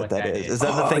no idea what that is. Is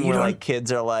that the thing where like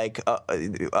kids are like,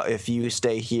 if you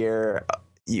stay here,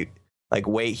 like,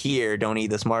 wait here, don't eat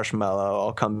this marshmallow.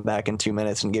 I'll come back in 2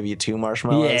 minutes and give you 2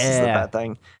 marshmallows. Is that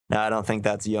thing? No, I don't think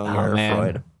that's Jung or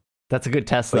Freud. That's a good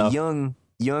test, but though.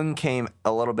 Jung came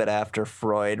a little bit after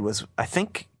Freud, was, I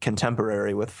think,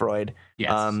 contemporary with Freud.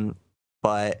 Yes.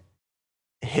 But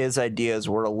his ideas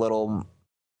were a little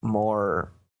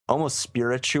more almost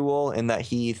spiritual in that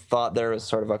he thought there was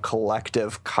sort of a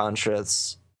collective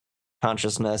consciousness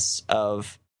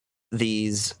of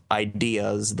these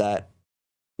ideas that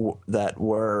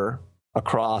were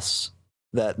across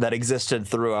that existed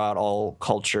throughout all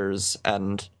cultures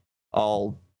and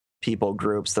all people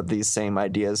groups, that these same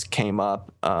ideas came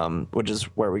up, which is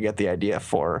where we get the idea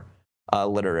for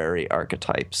literary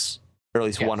archetypes, or at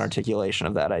least one articulation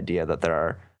of that idea, that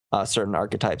there are certain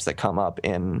archetypes that come up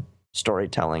in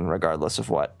storytelling regardless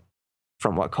of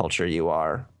from what culture you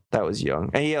are. That was Jung.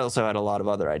 And he also had a lot of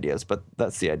other ideas, but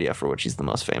that's the idea for which he's the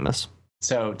most famous.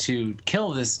 So to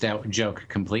kill this joke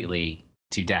completely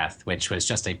to death, which was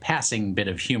just a passing bit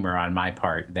of humor on my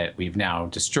part that we've now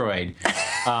destroyed.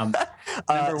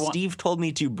 Steve told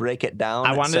me to break it down.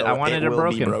 I wanted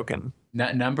it broken.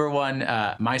 Number one,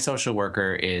 my social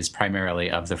worker is primarily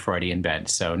of the Freudian bent,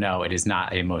 so no, it is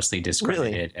not a mostly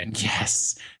discredited. Really? And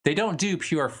yes, they don't do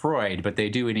pure Freud, but they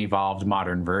do an evolved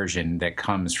modern version that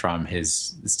stems from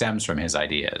his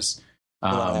ideas.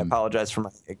 I apologize for my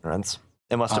ignorance.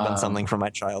 It must have been something from my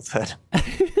childhood.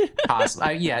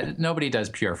 Yeah, nobody does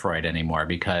pure Freud anymore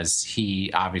because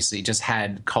he obviously just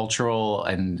had cultural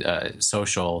and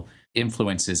social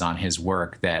influences on his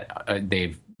work that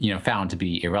they've found to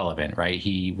be irrelevant, right?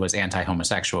 He was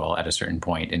anti-homosexual at a certain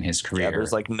point in his career. Yeah,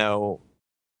 there's like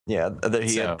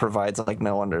provides like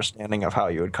no understanding of how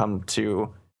you would come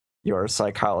to your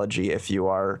psychology if you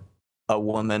are a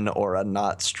woman or a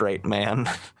not straight man.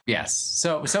 Yes.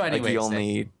 So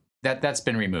anyways, that's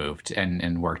been removed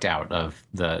and worked out of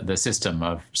the system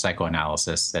of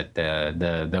psychoanalysis that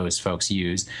those folks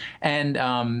use.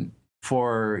 And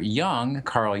for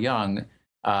Carl Jung,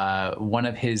 one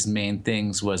of his main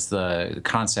things was the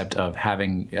concept of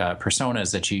having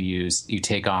personas that you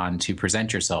take on to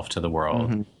present yourself to the world.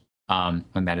 Mm-hmm.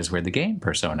 And that is where the game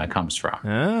persona comes from.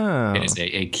 Oh. It is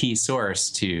a key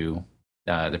source to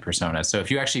the persona. So if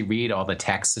you actually read all the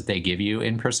texts that they give you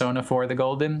in Persona 4 the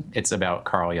Golden, it's about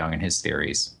Carl Jung and his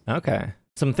theories. Okay.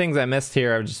 Some things I missed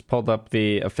here. I just pulled up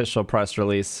the official press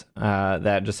release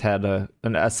that just had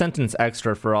a sentence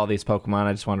extra for all these Pokemon.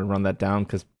 I just wanted to run that down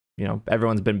because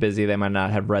everyone's been busy. They might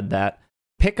not have read that.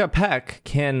 Pikipek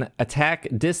can attack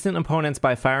distant opponents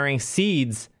by firing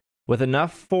seeds with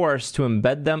enough force to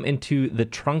embed them into the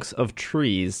trunks of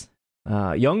trees.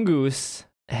 Yungoos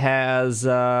has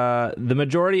the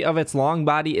majority of its long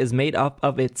body is made up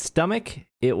of its stomach.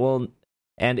 It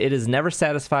is never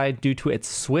satisfied due to its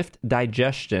swift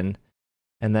digestion.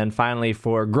 And then finally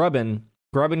for Grubbin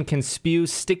can spew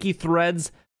sticky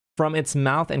threads from its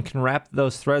mouth and can wrap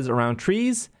those threads around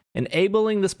trees,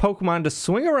 enabling this Pokemon to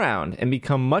swing around and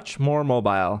become much more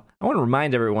mobile. I want to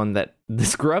remind everyone that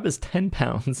this grub is 10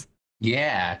 pounds.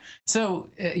 Yeah. So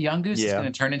Yungoos is going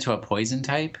to turn into a poison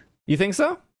type? You think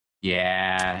so?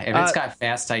 Yeah. If it's got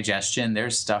fast digestion,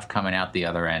 there's stuff coming out the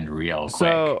other end real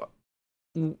quick.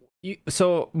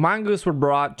 So mongoose were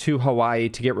brought to Hawaii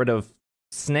to get rid of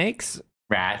snakes?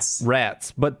 Rats.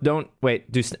 But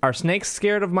are snakes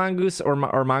scared of mongoose or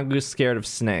are mongoose scared of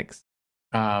snakes?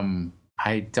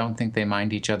 I don't think they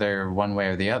mind each other one way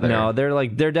or the other. No,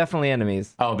 they're definitely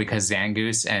enemies. Oh, because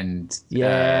Zangoose and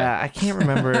I can't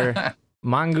remember.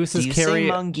 Mongooses carry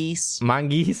mongooses.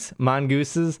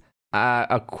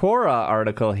 A Quora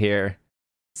article here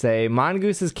say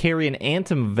mongooses carry an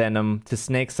antivenom to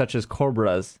snakes such as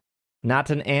cobras.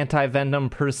 Not an anti-venom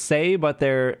per se, but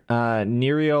their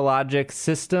neurologic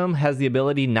system has the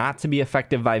ability not to be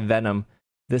affected by venom.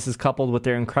 This is coupled with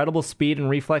their incredible speed and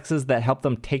reflexes that help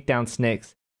them take down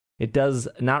snakes. It does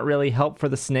not really help for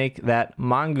the snake that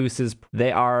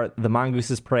they are the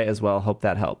mongooses' prey as well. Hope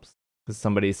that helps. Because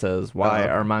somebody says, why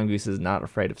are mongooses not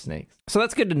afraid of snakes? So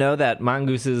that's good to know that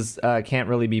mongooses can't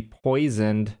really be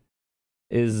poisoned.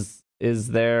 Is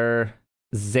there...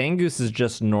 Zangoose is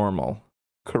just normal.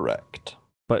 Correct.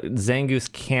 But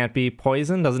Zangoose can't be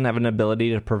poisoned? Doesn't have an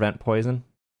ability to prevent poison?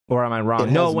 Or am I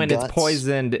wrong? No, when it's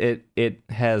poisoned, it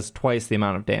has twice the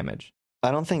amount of damage.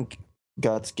 I don't think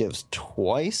Guts gives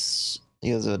twice. He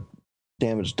has a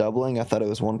damage doubling. I thought it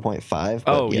was 1.5.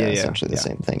 But essentially the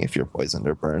same thing if you're poisoned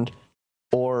or burned.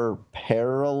 Or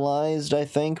paralyzed, I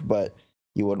think. But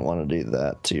you wouldn't want to do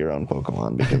that to your own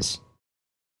Pokemon because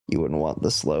you wouldn't want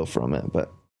the slow from it.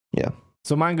 But yeah.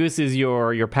 So Mongoose is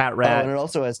your pat Oh, rat. and it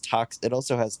also has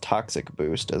toxic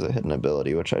boost as a hidden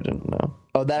ability, which I didn't know.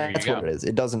 Oh, that's what it is.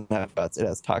 It doesn't have guts. It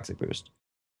has toxic boost.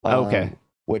 Okay.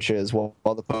 Which is while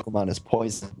the Pokemon is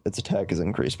poisoned, its attack is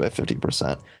increased by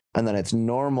 50%, and then its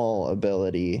normal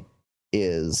ability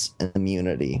is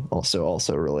immunity,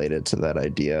 also related to that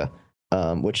idea,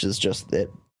 which is just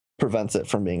it prevents it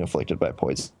from being afflicted by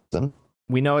poison.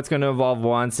 We know it's going to evolve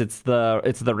once. It's the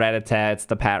Rattata. It's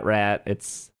the pat rat.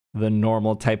 It's the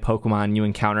normal type Pokemon you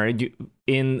encounter.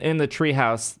 In the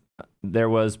treehouse, there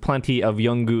was plenty of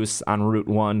Yungoos on Route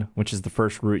 1, which is the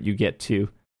first route you get to.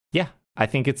 Yeah, I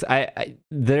think it's...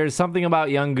 there's something about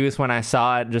Yungoos when I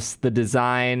saw it, just the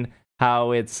design,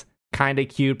 how it's kind of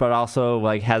cute, but also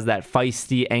like has that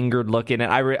feisty, angered look in it.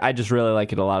 I just really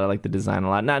like it a lot. I like the design a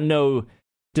lot. No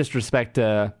disrespect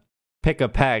to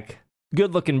Pikipek.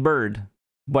 Good-looking bird,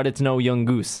 but it's no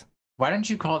Yungoos. Why don't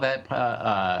you call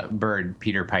that bird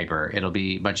Peter Piper? It'll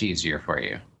be much easier for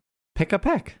you.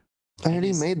 Pikipek. I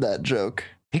already made that joke.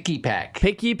 Pikipek.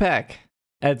 Pikipek.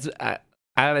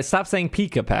 I stopped saying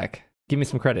Pikipek. Give me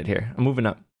some credit here. I'm moving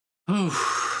up.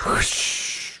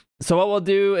 So what we'll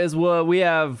do is we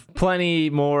have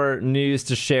plenty more news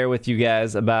to share with you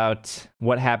guys about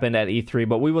what happened at E3,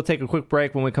 but we will take a quick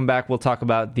break. When we come back, we'll talk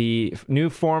about the new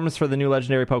forms for the new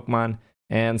legendary Pokemon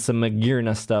and some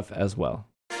Magearna stuff as well.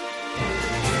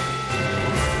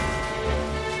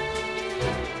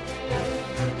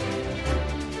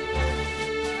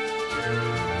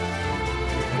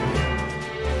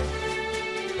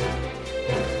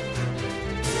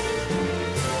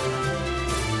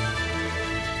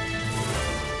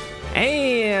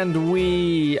 And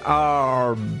we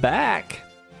are back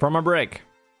from a break.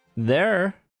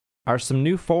 There are some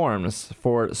new forms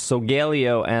for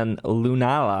Solgaleo and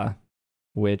Lunala,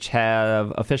 which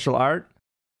have official art,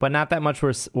 but not that much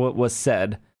was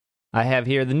said. I have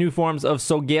here the new forms of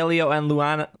Solgaleo and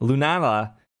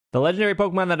Lunala. The legendary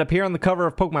Pokemon that appear on the cover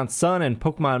of Pokemon Sun and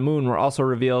Pokemon Moon were also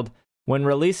revealed. When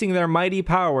releasing their mighty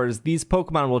powers, these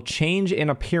Pokemon will change in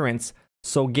appearance.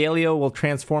 Solgaleo will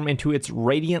transform into its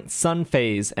Radiant Sun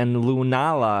phase, and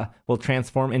Lunala will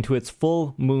transform into its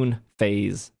Full Moon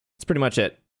phase. That's pretty much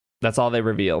it. That's all they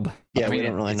revealed. Yeah, we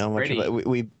don't really know much about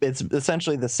it. It's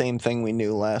essentially the same thing we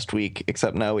knew last week,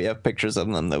 except now we have pictures of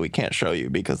them that we can't show you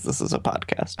because this is a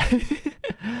podcast.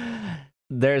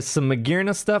 There's some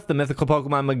Magearna stuff. The mythical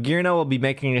Pokemon Magearna will be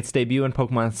making its debut in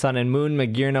Pokemon Sun and Moon.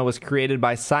 Magearna was created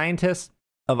by scientists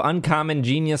of uncommon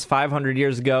genius 500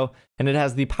 years ago, and it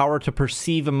has the power to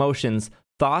perceive emotions,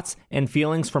 thoughts, and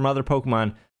feelings from other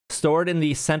Pokemon. Stored in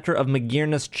the center of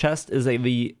Magearna's chest is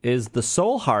the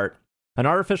Soul Heart, an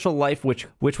artificial life which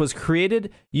was created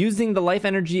using the life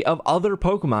energy of other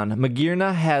Pokemon.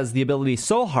 Magearna has the ability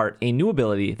Soul Heart, a new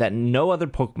ability that no other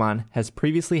Pokemon has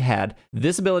previously had.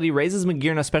 This ability raises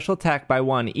Magearna's special attack by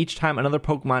 1 each time another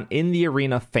Pokemon in the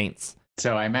arena faints.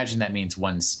 So I imagine that means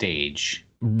one stage.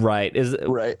 Right.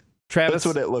 Right. Travis, that's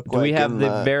what it looked do like. We have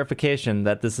the verification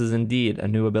that this is indeed a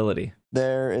new ability?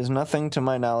 There is nothing to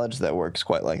my knowledge that works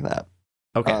quite like that.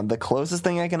 Okay. The closest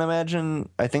thing I can imagine,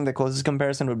 I think the closest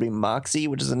comparison would be Moxie,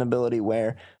 which is an ability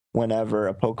where whenever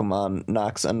a Pokemon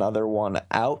knocks another one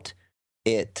out,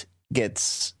 it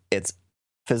gets its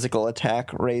physical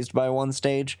attack raised by 1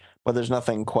 stage, but there's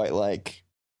nothing quite like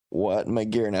what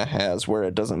Magearna has, where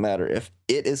it doesn't matter if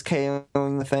it is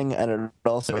KOing the thing, and it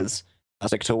also is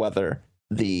stick to whether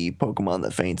the Pokemon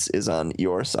that faints is on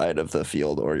your side of the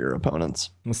field or your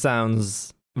opponent's.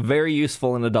 Sounds very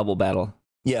useful in a double battle.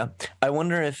 Yeah, I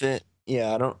wonder if I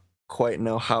don't quite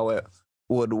know how it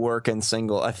would work in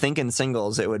single. I think in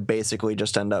singles it would basically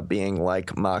just end up being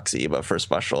like Moxie, but for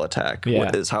special attack,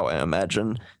 is how I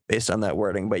imagine based on that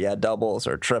wording. But yeah, doubles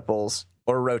or triples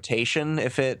or rotation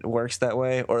if it works that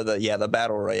way, or the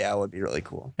battle royale would be really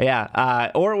cool.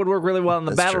 Yeah, or it would work really well in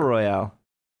the That's battle true. royale.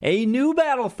 A new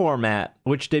battle format,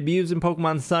 which debuts in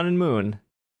Pokemon Sun and Moon,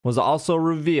 was also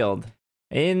revealed.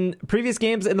 In previous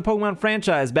games in the Pokemon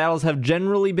franchise, battles have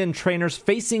generally been trainers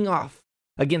facing off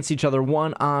against each other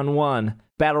one-on-one.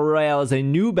 Battle Royale is a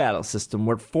new battle system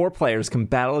where 4 players can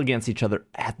battle against each other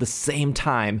at the same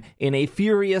time in a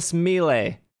furious melee.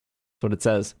 That's what it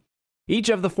says. Each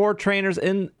of the 4 trainers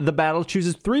in the battle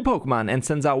chooses 3 Pokemon and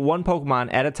sends out 1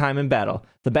 Pokemon at a time in battle.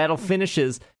 The battle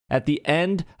finishes at the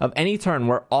end of any turn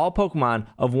where all Pokemon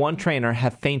of 1 trainer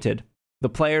have fainted. The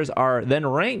players are then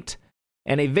ranked,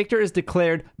 and a victor is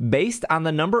declared based on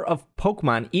the number of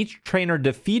Pokemon each trainer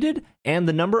defeated and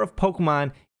the number of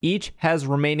Pokemon each has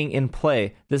remaining in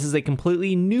play. This is a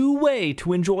completely new way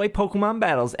to enjoy Pokemon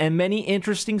battles, and many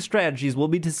interesting strategies will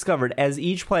be discovered as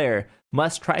each player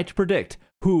must try to predict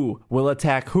who will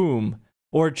attack whom,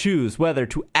 or choose whether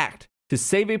to act to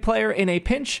save a player in a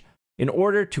pinch in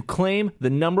order to claim the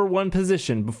number one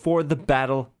position before the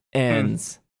battle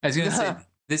ends. I was going to say,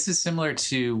 this is similar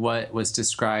to what was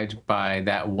described by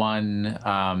that one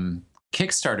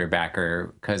Kickstarter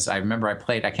backer, because I remember I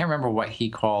can't remember what he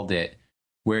called it,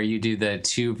 where you do the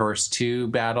 2 versus 2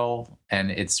 battle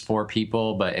and it's 4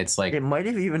 people, but it's like... It might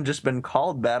have even just been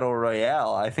called Battle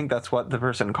Royale. I think that's what the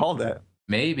person called it.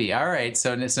 Maybe. All right.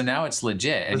 So now it's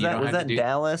legit. And was that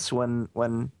Dallas when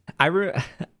I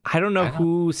don't know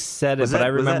who said it, but I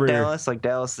remember... Was that Dallas, like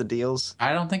Dallas the Deals?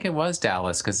 I don't think it was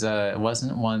Dallas, because it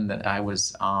wasn't one that I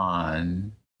was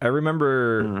on. I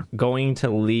remember going to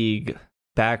League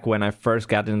back when I first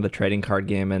got into the trading card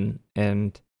game,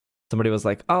 and somebody was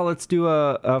like, "Oh, let's do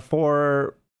a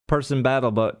 4-person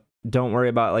battle, but don't worry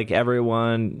about like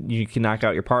everyone. You can knock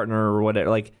out your partner or whatever."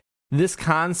 Like, this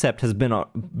concept has been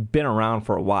around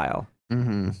for a while.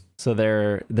 Mm-hmm. So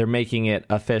they're making it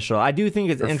official. I do think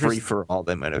it's interesting. Free for all,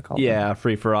 they might have called it. Yeah,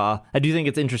 free for all. I do think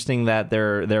it's interesting that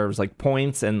there's like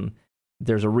points and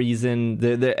there's a reason.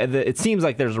 It seems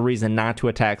like there's a reason not to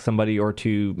attack somebody or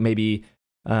to maybe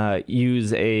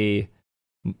use a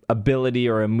ability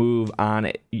or a move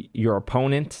on your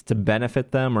opponent to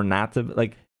benefit them or not to,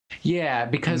 like. Yeah,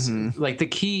 because like the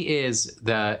key is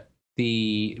that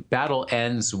the battle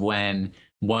ends when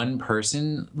one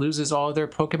person loses all of their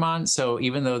Pokemon. So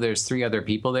even though there's 3 other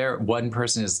people there, one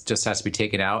person just has to be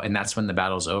taken out, and that's when the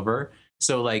battle's over.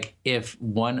 So like if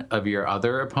one of your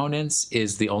other opponents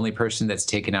is the only person that's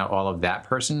taken out all of that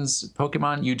person's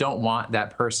Pokemon, you don't want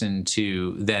that person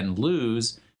to then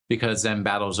lose, because then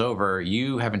battle's over.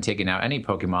 You haven't taken out any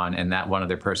Pokemon, and that one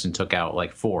other person took out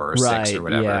like 4 or 6 or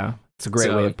whatever. Yeah, it's a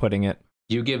great way of putting it.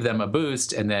 You give them a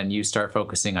boost, and then you start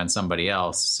focusing on somebody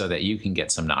else so that you can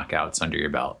get some knockouts under your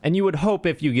belt. And you would hope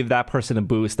if you give that person a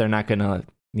boost, they're not going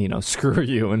to, screw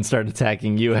you and start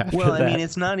attacking you after that. Well, I mean,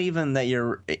 it's not even that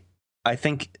you're... I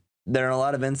think there are a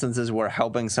lot of instances where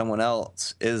helping someone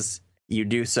else is you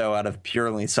do so out of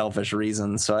purely selfish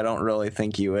reasons. So I don't really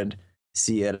think you would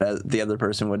see it as the other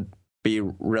person would be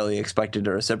really expected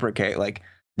to reciprocate. Like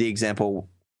the example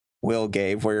Will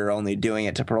gave, where you're only doing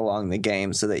it to prolong the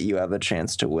game so that you have a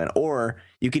chance to win. Or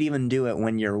you could even do it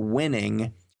when you're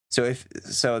winning. So if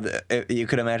you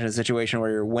could imagine a situation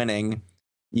where you're winning,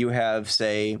 you have,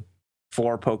 say,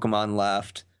 4 Pokemon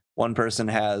left. One person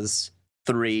has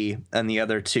 3, and the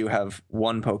other 2 have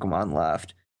 1 Pokemon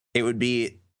left. It would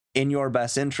be in your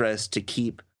best interest to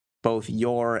keep both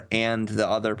your and the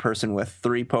other person with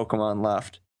 3 Pokemon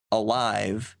left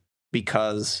alive,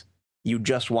 because you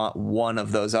just want one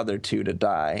of those other 2 to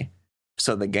die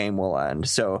so the game will end.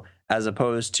 So as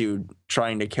opposed to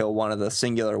trying to kill one of the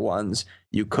singular ones,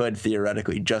 you could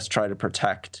theoretically just try to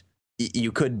protect.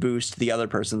 You could boost the other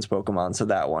person's Pokemon so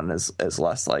that one is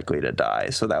less likely to die.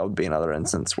 So that would be another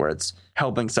instance where it's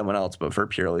helping someone else, but for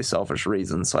purely selfish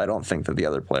reasons. So I don't think that the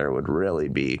other player would really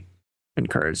be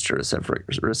encouraged to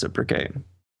reciprocate.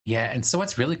 Yeah, and so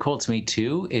what's really cool to me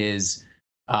too is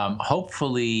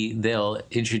hopefully they'll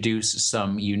introduce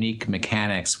some unique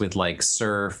mechanics with like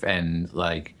surf and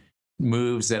like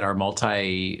moves that are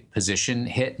multi-position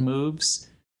hit moves,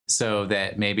 so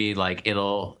that maybe like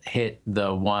it'll hit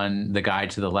the guy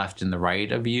to the left and the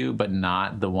right of you, but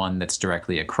not the one that's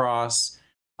directly across.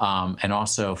 And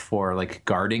also for like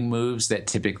guarding moves that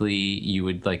typically you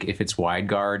would, like if it's wide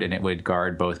guard and it would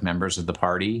guard both members of the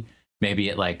party, maybe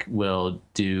it like will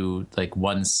do like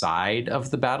one side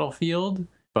of the battlefield,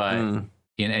 but and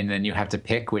then you have to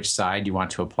pick which side you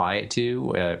want to apply it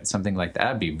to. Something like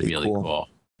that would be really cool.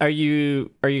 Are you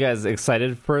guys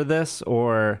excited for this?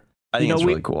 Or I think it's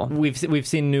really cool. We've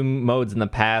seen new modes in the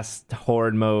past: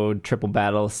 Horde mode, Triple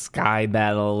Battle, Sky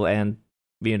Battle, and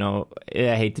I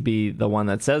hate to be the one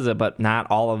that says it, but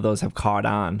not all of those have caught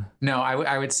on. No,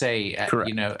 I would say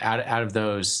out of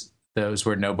those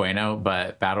were no bueno,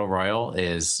 but Battle Royale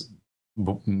is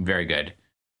very good.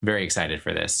 Very excited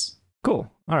for this. Cool.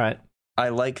 All right. I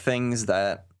like things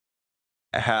that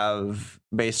have,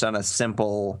 based on a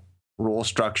simple rule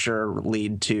structure,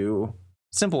 lead to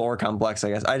simple or complex, I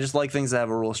guess. I just like things that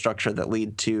have a rule structure that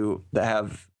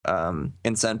have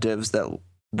incentives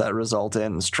that result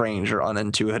in strange or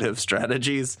unintuitive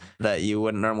strategies that you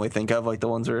wouldn't normally think of, like the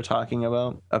ones we were talking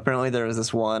about. Apparently there was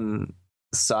this one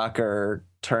soccer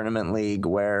tournament league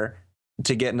where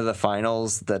to get into the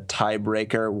finals, the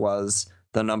tiebreaker was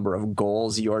the number of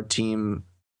goals your team,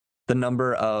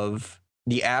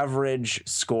 the average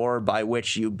score by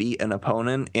which you beat an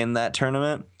opponent in that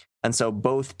tournament. And so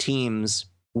both teams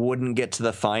wouldn't get to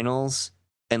the finals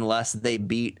unless they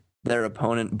beat their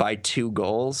opponent by 2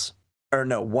 goals. Or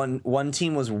no, one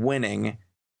team was winning,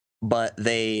 but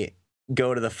they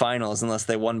go to the finals unless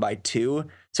they won by 2.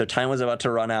 So time was about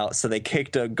to run out. So they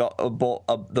kicked the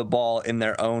ball in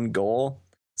their own goal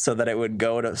so that it would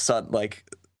go to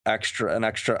an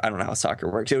extra. I don't know how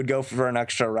soccer works. It would go for an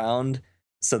extra round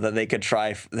so that they could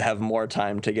have more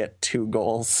time to get 2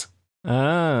 goals.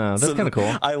 Ah, that's kind of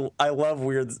cool. I love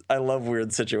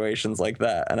weird situations like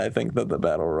that, and I think that the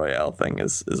battle royale thing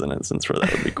is an instance where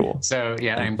that would be cool. So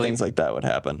yeah, and things like that would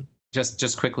happen.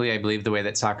 Just quickly, I believe the way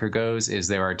that soccer goes is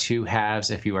there are 2 halves.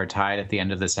 If you are tied at the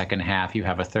end of the second half, you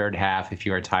have a third half. If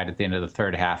you are tied at the end of the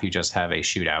third half, you just have a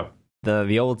shootout.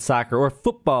 The old soccer, or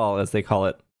football as they call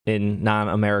it in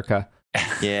non-America.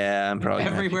 Yeah, I'm probably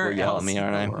everywhere yell at me,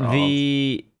 aren't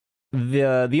I?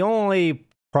 The only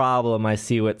problem I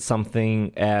see with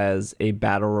something as a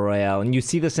battle royale, and you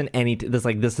see this in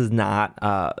this is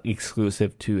not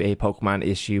exclusive to a Pokemon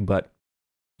issue, but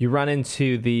you run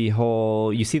into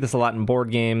you see this a lot in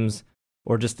board games,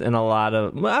 or just in a lot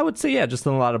of, I would say, just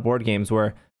in a lot of board games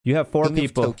where you have 4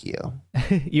 people. Tokyo.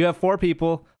 You have 4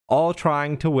 people all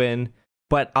trying to win,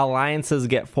 but alliances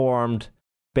get formed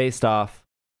based off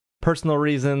personal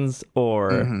reasons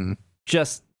or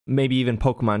just maybe even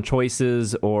Pokemon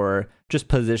choices or just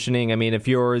positioning. I mean, if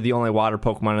you're the only water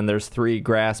Pokemon and there's 3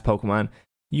 grass Pokemon,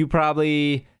 you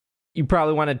probably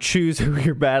want to choose who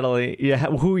you're battling,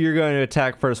 who you're going to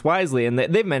attack first wisely. And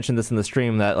they've mentioned this in the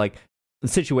stream that like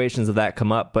situations of that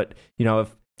come up. But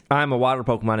if I'm a water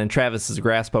Pokemon and Travis is a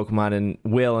grass Pokemon and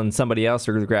Will and somebody else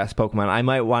are the grass Pokemon, I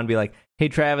might want to be like, hey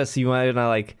Travis, you want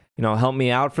to help me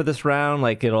out for this round?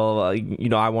 Like it'll,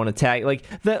 I want to tag. Like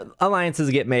the alliances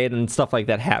get made and stuff like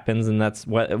that happens, and that's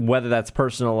whether that's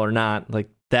personal or not. Like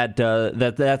that's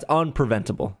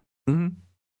unpreventable. Mm-hmm.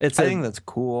 I think that's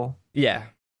cool. Yeah,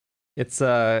 it's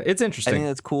interesting. I think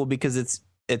that's cool because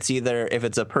it's either, if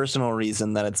it's a personal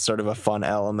reason, that it's sort of a fun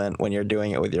element when you're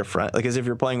doing it with your friend. Because if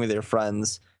you're playing with your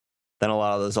friends, then a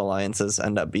lot of those alliances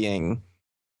end up being,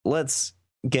 let's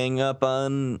gang up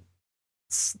on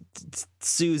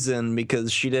Susan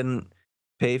because she didn't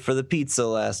pay for the pizza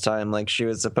last time like she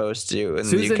was supposed to, and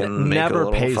Susan you can make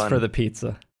never pays fun. for the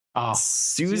pizza. Oh,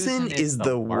 Susan is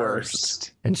the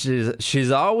worst, and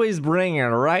she's always bringing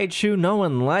Raichu. No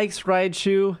one likes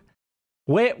Raichu.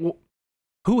 Wait,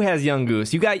 who has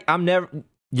Yungoos?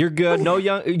 You're good. No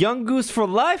Yungoos for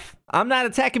life. I'm not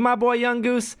attacking my boy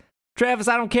Yungoos. Travis,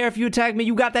 I don't care if you attack me.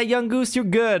 You got that Yungoos. You're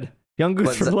good.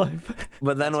 Yungoos for life.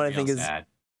 But then what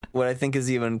I think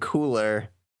is even cooler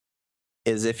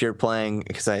is if you're playing,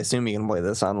 because I assume you can play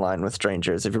this online with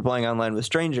strangers. If you're playing online with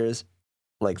strangers,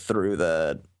 like through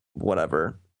the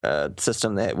whatever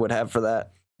system they would have for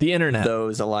that, the internet,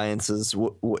 those alliances,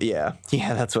 yeah,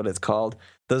 that's what it's called.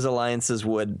 Those alliances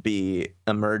would be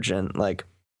emergent, like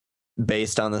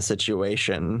based on the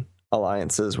situation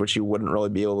alliances, which you wouldn't really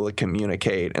be able to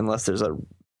communicate unless there's a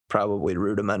probably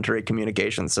rudimentary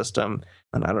communication system.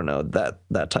 And I don't know,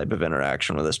 that type of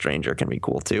interaction with a stranger can be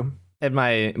cool too. And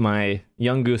my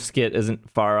Yungoos skit isn't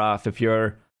far off. If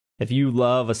you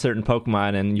love a certain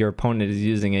Pokemon and your opponent is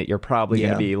using it, you're probably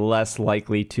going to be less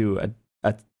likely to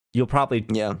you'll probably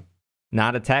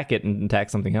not attack it and attack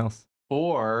something else.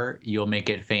 Or you'll make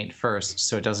it faint first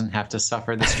so it doesn't have to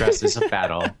suffer the stresses of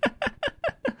battle.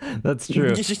 That's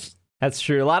true. That's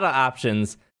true. A lot of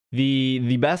options.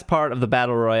 The best part of the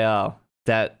Battle Royale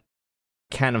that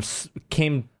kind of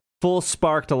came full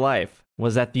spark to life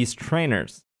was that these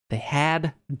trainers, they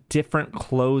had different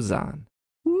clothes on.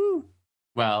 Woo.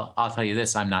 Well, I'll tell you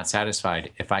this, I'm not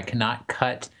satisfied. If I cannot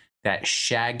cut that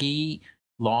shaggy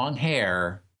long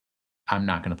hair, I'm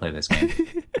not going to play this game.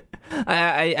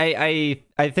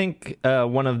 I think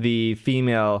one of the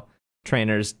female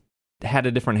trainers had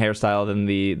a different hairstyle than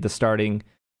the starting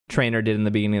trainer did in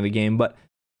the beginning of the game, but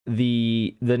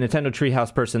the Nintendo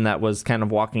Treehouse person that was kind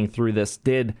of walking through this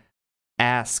did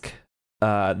ask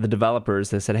the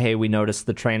developers. They said, hey, we noticed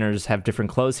the trainers have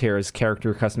different clothes here. Is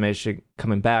character customization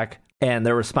coming back? And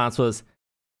their response was,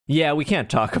 yeah, we can't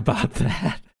talk about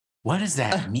that. What does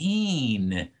that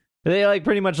mean? They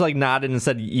pretty much nodded and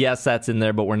said, yes, that's in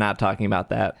there, but we're not talking about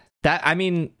that.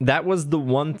 That was the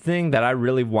one thing that I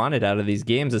really wanted out of these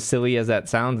games, as silly as that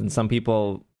sounds. And some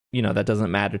people, that doesn't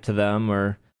matter to them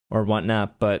or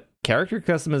whatnot, but character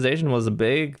customization was a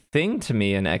big thing to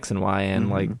me in X and Y,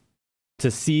 and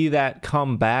to see that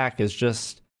come back is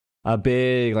just a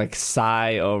big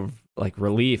sigh of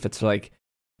relief. It's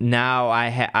now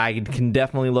I can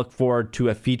definitely look forward to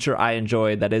a feature I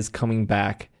enjoyed that is coming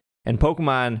back. And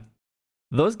Pokemon,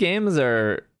 those games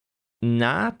are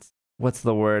not, what's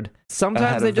the word?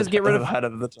 Sometimes they just get rid of ahead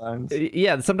of the times.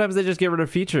 Yeah, sometimes they just get rid of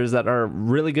features that are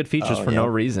really good features for no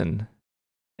reason.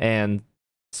 And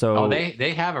So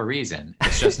they have a reason.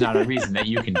 It's just not a reason that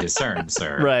you can discern,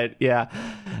 sir. Right, yeah.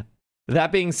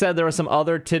 That being said, there were some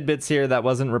other tidbits here that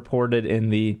wasn't reported in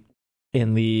the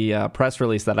press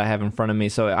release that I have in front of me.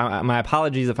 So my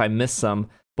apologies if I missed some.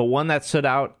 But one that stood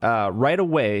out right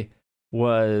away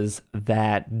was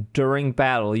that during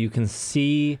battle, you can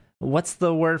see, what's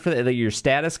the word for that? Your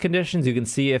status conditions. You can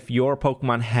see if your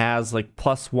Pokemon has like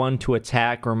 +1 to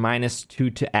attack or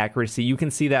 -2 to accuracy. You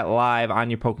can see that live on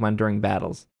your Pokemon during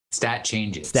battles. Stat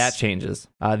changes.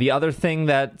 The other thing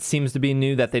that seems to be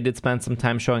new that they did spend some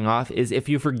time showing off is if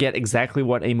you forget exactly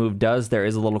what a move does, there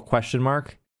is a little question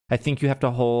mark. I think you have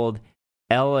to hold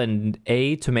L and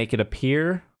A to make it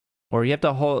appear, or you have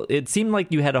to hold, it seemed like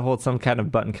you had to hold some kind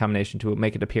of button combination to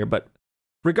make it appear. But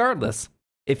regardless,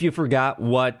 if you forgot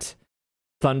what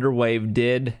Thunder Wave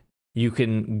did, you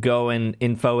can go and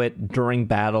info it during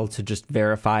battle to just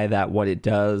verify that what it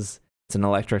does. It's an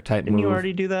electric type move. Didn't you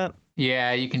already do that?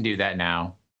 Yeah, you can do that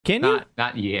now. Can you?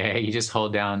 Not yeah. You just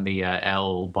hold down the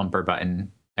L bumper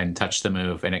button and touch the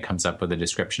move, and it comes up with a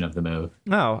description of the move.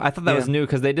 No, I thought that was new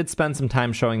because they did spend some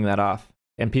time showing that off,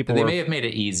 and people may have made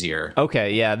it easier.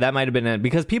 Okay, yeah, that might have been it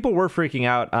because people were freaking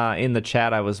out in the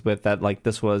chat I was with that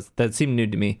that seemed new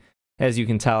to me. As you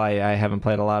can tell, I haven't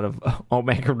played a lot of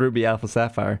Omega Ruby Alpha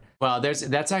Sapphire. Well,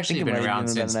 that's actually been around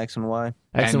since X and Y.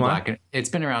 X and Y? It's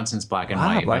been around since Black and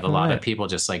White, but a lot of people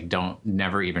just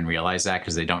never even realize that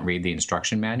because they don't read the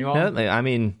instruction manual. I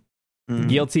mean,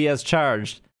 guilty as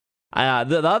charged.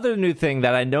 The other new thing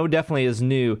that I know definitely is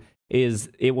new is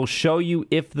it will show you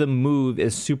if the move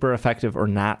is super effective or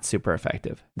not super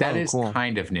effective. That is cool.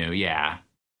 Kind of new, yeah.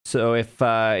 So if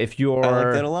you're, I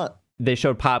like that a lot. They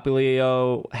showed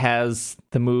Popplio has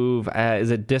the move, is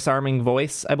it Disarming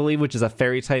Voice, I believe, which is a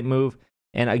fairy type move.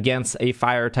 And against a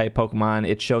fire type Pokemon,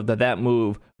 it showed that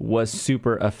move was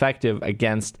super effective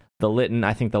against the Litten.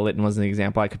 I think the Litten was an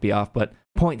example. I could be off, but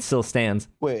point still stands.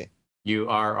 Wait. You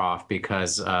are off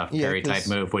because fairy type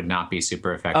move would not be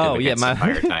super effective against a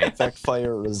fire type. Effect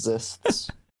fire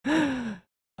resists.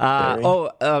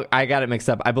 I got it mixed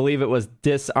up. I believe it was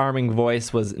Disarming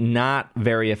Voice was not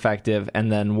very effective,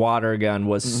 and then Water Gun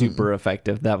was super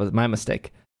effective. That was my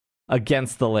mistake.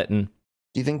 Against the Litten.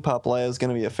 Do you think Popplio is going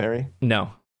to be a fairy?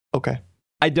 No. Okay.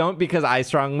 I don't, because I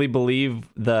strongly believe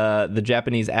the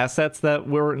Japanese assets that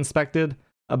were inspected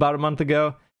about a month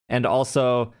ago, and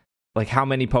also like how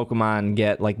many Pokemon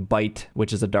get like Bite,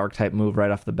 which is a dark type move right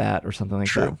off the bat or something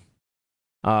like that.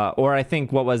 Or I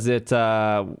think, what was it?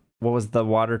 What was the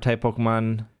water type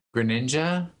Pokemon?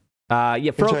 Greninja?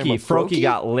 Yeah, Froakie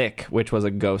got Lick, which was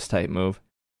a ghost type move.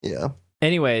 Yeah.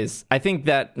 Anyways, I think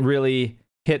that really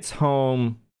hits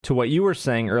home to what you were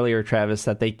saying earlier, Travis,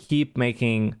 that they keep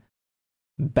making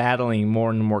battling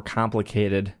more and more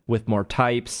complicated with more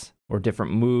types or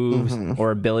different moves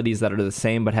or abilities that are the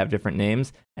same but have different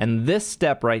names. And this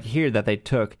step right here that they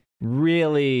took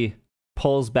really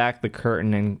pulls back the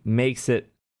curtain and makes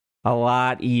it a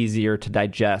lot easier to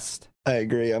digest. I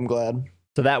agree. I'm glad.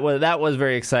 So that was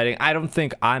very exciting. I don't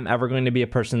think I'm ever going to be a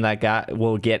person that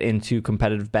will get into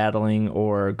competitive battling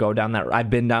or go down that. I've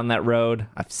been down that road.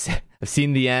 I've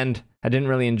seen the end. I didn't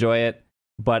really enjoy it,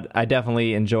 but I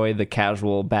definitely enjoy the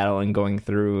casual battling going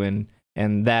through,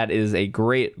 and that is a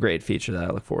great feature that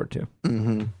I look forward to.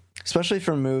 Mm-hmm. Especially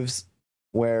for moves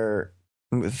where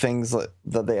things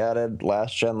that they added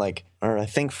last gen, or I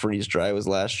think Freeze Dry was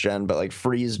last gen, but like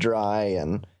Freeze Dry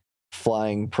and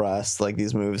Flying Press, like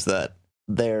these moves that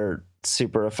their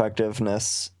super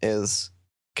effectiveness is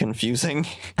confusing.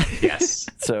 Yes.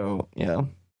 So, yeah.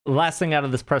 Last thing out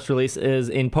of this press release is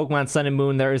in Pokemon Sun and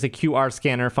Moon, there is a QR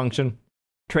scanner function.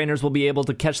 Trainers will be able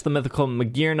to catch the mythical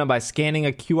Magearna by scanning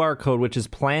a QR code, which is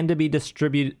planned to be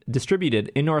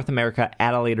distributed in North America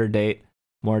at a later date.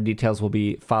 More details will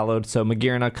be followed. So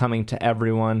Magearna coming to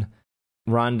everyone.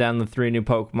 Run down the 3 new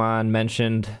Pokemon,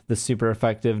 mentioned the super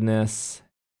effectiveness.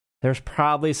 There's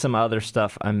probably some other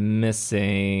stuff I'm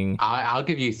missing. I'll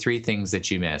give you 3 things that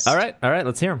you missed. All right,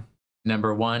 let's hear them.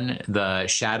 Number 1, the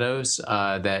shadows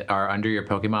that are under your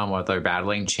Pokemon while they're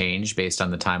battling change based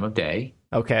on the time of day.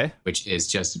 Okay. Which is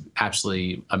just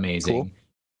absolutely amazing. Cool.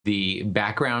 The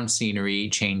background scenery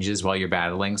changes while you're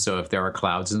battling. So if there are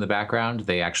clouds in the background,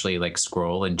 they actually like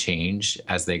scroll and change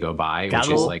as they go by, which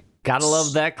is like... Gotta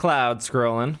love that cloud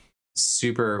scrolling.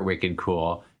 Super wicked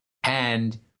cool.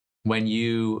 And when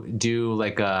you do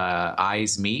like a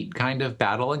eyes meet kind of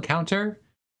battle encounter,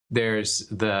 there's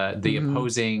the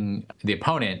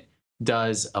opponent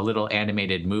does a little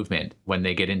animated movement when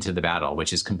they get into the battle,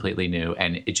 which is completely new,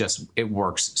 and it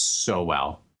works so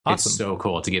well. Awesome. It's so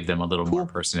cool to give them a little more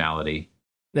personality.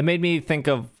 That made me think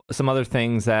of some other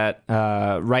things that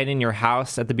right in your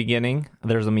house at the beginning,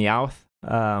 there's a Meowth,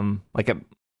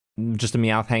 just a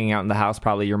Meowth hanging out in the house,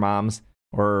 probably your mom's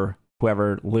or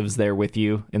whoever lives there with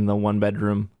you in the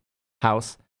 1-bedroom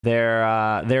house. There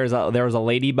was a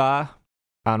Ladybah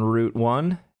on Route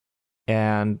 1,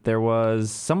 and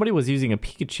somebody was using a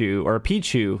Pikachu or a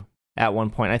Pichu at one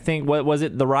point. I think, what was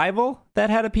it, the rival that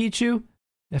had a Pichu,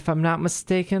 if I'm not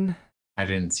mistaken? I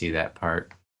didn't see that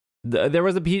part. There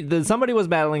was somebody was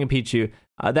battling a Pichu.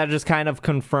 That just kind of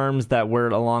confirms that we're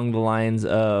along the lines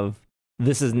of,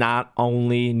 this is not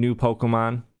only new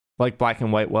Pokemon like Black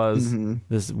and White was. Mm-hmm.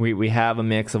 This we have a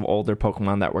mix of older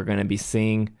Pokemon that we're going to be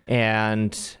seeing.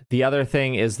 And the other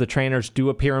thing is the trainers do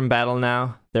appear in battle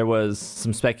now. There was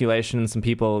some speculation and some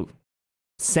people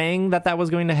saying that was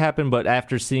going to happen, but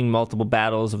after seeing multiple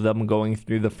battles of them going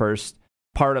through the first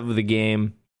part of the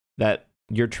game, that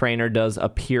your trainer does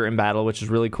appear in battle, which is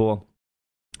really cool.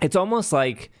 It's almost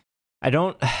like I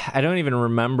don't even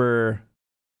remember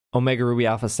Omega Ruby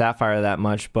Alpha Sapphire that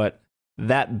much, but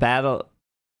that battle,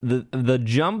 the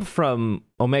jump from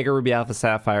Omega Ruby Alpha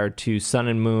Sapphire to Sun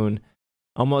and Moon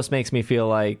almost makes me feel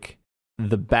like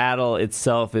the battle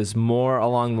itself is more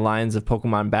along the lines of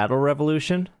Pokemon Battle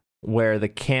Revolution, where the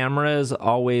camera is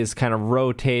always kind of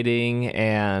rotating,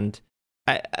 and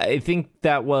I think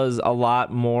that was a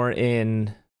lot more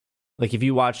in, like, if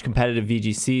you watch competitive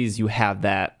VGCs, you have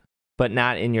that, but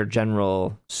not in your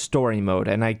general story mode.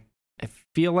 And I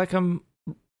feel like I'm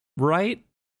right.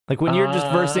 Like, when you're just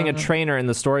versing a trainer in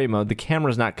the story mode, the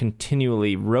camera's not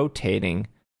continually rotating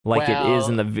like it is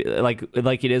in the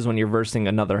like it is when you're versing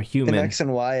another human. In X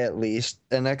and Y at least.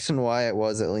 In X and Y it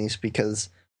was, at least, because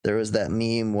there was that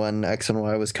meme when X and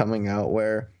Y was coming out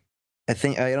where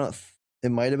it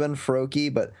might have been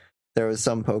Froakie, but there was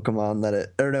some Pokemon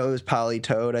it was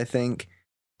Politoed, I think,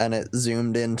 and it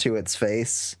zoomed into its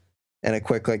face in a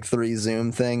quick 3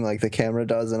 zoom thing like the camera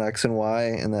does in X and Y,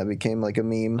 and that became like a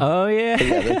meme. Oh yeah. But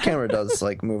yeah, the camera does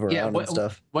move around and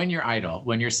stuff. When you're idle,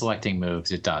 when you're selecting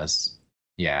moves, it does.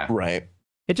 Yeah. Right.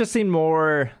 It just seemed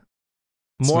more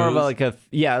smooth.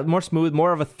 Of more smooth,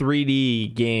 more of a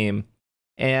 3D game.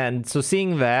 And so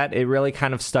seeing that, it really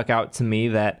kind of stuck out to me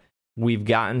that we've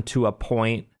gotten to a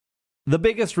point. The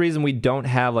biggest reason we don't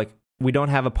have a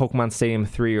Pokemon Stadium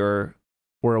 3 or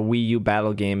a Wii U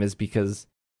battle game is because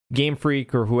Game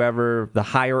Freak or whoever, the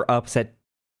higher ups at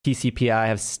TCPI,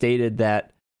 have stated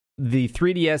that the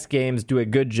 3DS games do a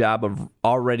good job of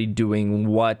already doing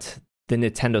what the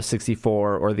Nintendo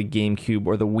 64 or the GameCube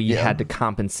or the Wii had to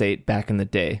compensate back in the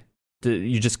day.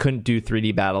 You just couldn't do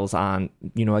 3D battles on,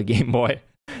 a Game Boy.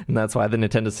 And that's why the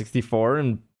Nintendo 64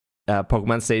 and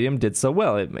Pokemon Stadium did so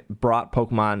well. It brought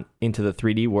Pokemon into the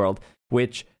 3D world,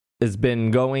 which has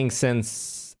been going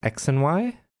since X and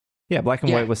Y. Yeah, Black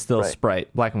and White was still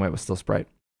Sprite. Black and White was still Sprite.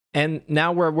 And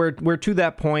now we're to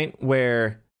that point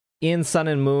where in Sun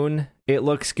and Moon, it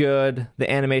looks good.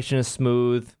 The animation is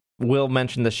smooth. Will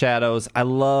mentioned the shadows. I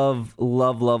love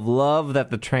that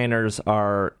the trainers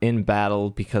are in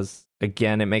battle, because,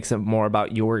 again, it makes it more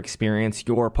about your experience,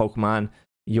 your Pokemon,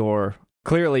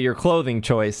 clearly your clothing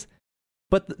choice.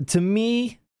 But to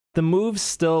me, the moves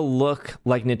still look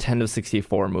like Nintendo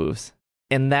 64 moves.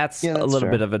 And that's a little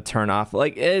bit of a turnoff.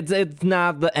 Like, it's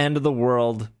not the end of the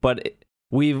world, but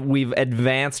we've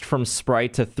advanced from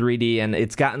Sprite to 3D, and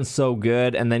it's gotten so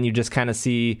good. And then you just kind of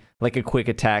see like a quick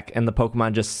attack, and the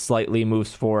Pokemon just slightly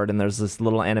moves forward, and there's this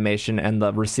little animation, and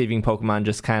the receiving Pokemon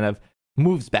just kind of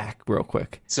moves back real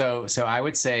quick. So I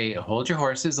would say hold your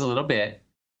horses a little bit,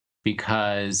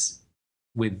 because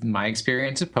with my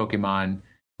experience of Pokemon,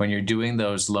 when you're doing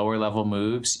those lower level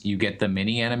moves, you get the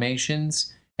mini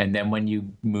animations. And then when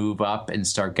you move up and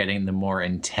start getting the more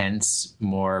intense,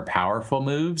 more powerful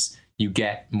moves, you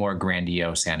get more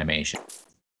grandiose animation.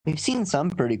 We've seen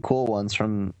some pretty cool ones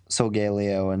from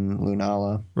Solgaleo and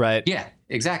Lunala. Right. Yeah,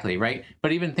 exactly. Right.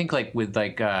 But even think with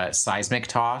Seismic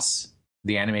Toss,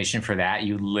 the animation for that,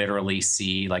 you literally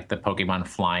see the Pokemon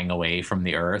flying away from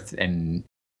the earth. And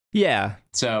yeah.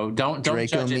 So don't Draco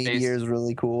judge it Meteor is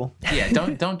really cool. Yeah.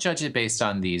 Don't judge it based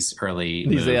on these early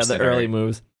moves. The early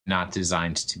moves. Not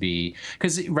designed to be,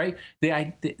 because I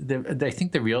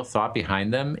think the real thought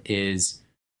behind them is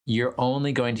you're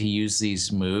only going to use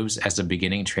these moves as a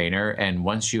beginning trainer, and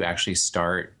once you actually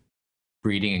start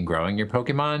breeding and growing your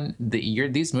Pokemon,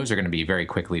 these moves are going to be very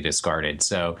quickly discarded.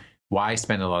 So why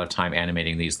spend a lot of time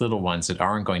animating these little ones that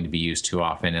aren't going to be used too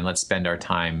often, and let's spend our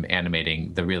time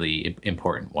animating the really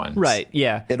important ones. Right.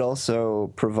 Yeah. It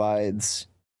also provides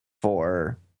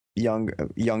for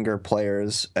younger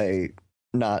players a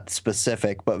not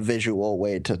specific but visual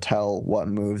way to tell what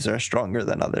moves are stronger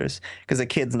than others, because a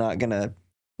kid's not gonna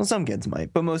Well, some kids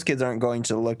might, but most kids aren't going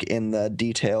to look in the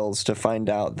details to find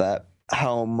out that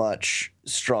how much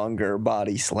stronger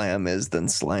Body Slam is than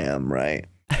Slam, right?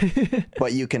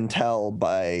 But you can tell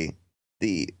by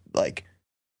the, like,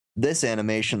 this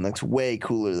animation looks way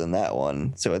cooler than that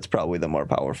one, so it's probably the more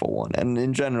powerful one. And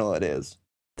in general, it is.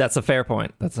 That's a fair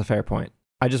point.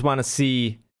 I just want to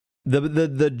see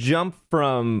the jump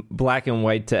from black and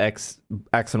white to X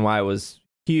and Y was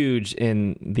huge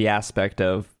in the aspect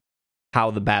of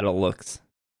how the battle looks.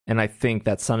 And I think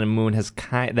that Sun and Moon has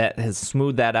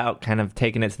smoothed that out, kind of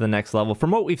taken it to the next level.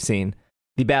 From what we've seen,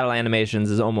 the battle animations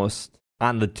is almost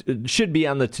should be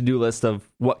on the to-do list of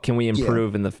what can we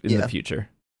improve in the future.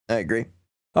 I agree.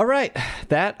 All right,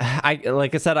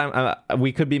 like I said,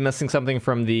 we could be missing something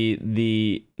from the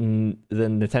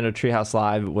Nintendo Treehouse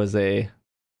Live. Was a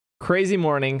crazy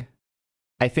morning.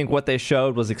 I think what they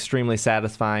showed was extremely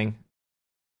satisfying.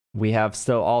 We have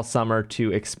still all summer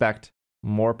to expect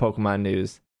more Pokemon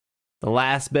news. The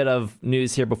last bit of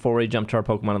news here before we jump to our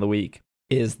Pokemon of the week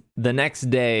is the next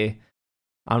day,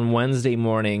 on Wednesday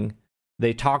morning,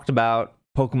 they talked about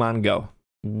Pokemon Go.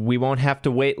 We won't have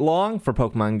to wait long for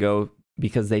Pokemon Go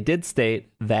because they did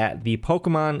state that the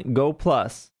Pokemon GO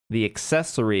Plus, the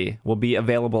accessory, will be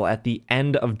available at the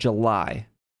end of July.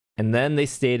 And then they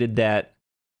stated that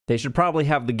they should probably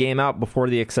have the game out before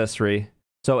the accessory,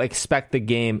 so expect the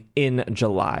game in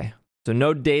July. So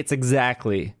no dates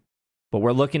exactly, but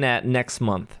we're looking at next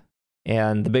month.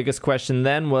 And the biggest question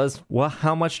then was, well,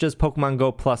 how much does Pokemon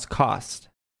GO Plus cost?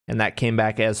 And that came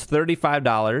back as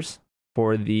 $35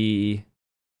 for the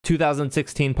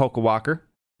 2016 Pokewalker.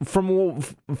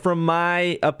 From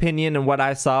my opinion and what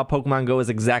I saw, Pokemon Go is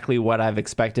exactly what I've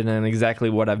expected and exactly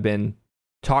what I've been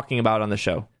talking about on the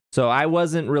show. So I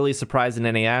wasn't really surprised in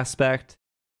any aspect,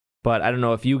 but I don't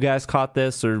know if you guys caught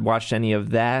this or watched any of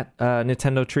that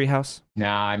Nintendo Treehouse. No,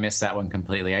 I missed that one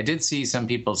completely. I did see some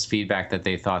people's feedback that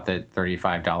they thought that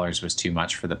 $35 was too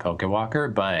much for the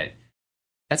Pokewalker, but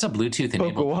that's a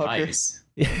Bluetooth-enabled device.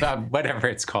 Whatever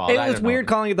it's called. It was weird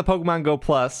calling it the Pokemon Go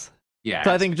Plus. Yeah.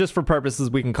 So I think just for purposes,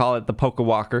 we can call it the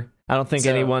Pokewalker. I don't think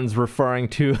anyone's referring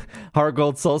to Heart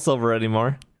Gold Soul Silver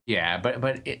anymore. Yeah,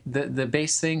 but the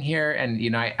base thing here,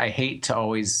 and I hate to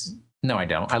always. No, I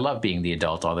don't. I love being the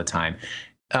adult all the time.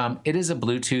 It is a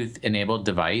Bluetooth-enabled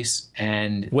device,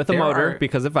 and with a motor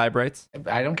because it vibrates.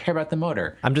 I don't care about the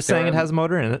motor. I'm just saying it has a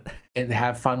motor in it. And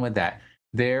have fun with that.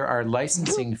 There are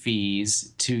licensing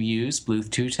fees to use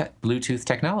Bluetooth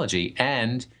technology,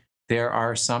 and there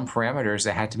are some parameters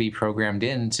that have to be programmed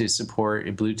in to support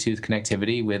Bluetooth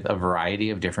connectivity with a variety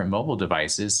of different mobile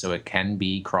devices so it can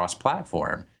be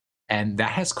cross-platform. And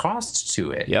that has costs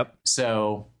to it. Yep.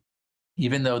 So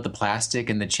even though the plastic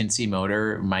and the chintzy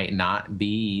motor might not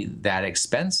be that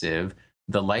expensive,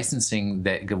 the licensing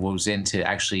that goes into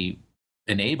actually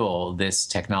enable this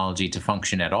technology to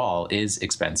function at all is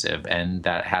expensive. And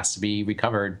that has to be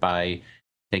recovered by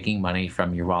taking money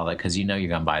from your wallet because you're going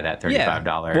to buy that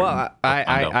 $35. Well,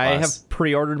 I have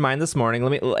pre-ordered mine this morning.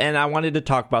 And I wanted to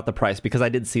talk about the price because I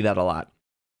did see that a lot.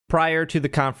 Prior to the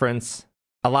conference,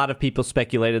 a lot of people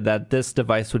speculated that this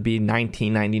device would be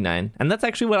 $19.99, and that's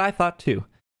actually what I thought too.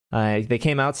 They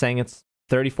came out saying it's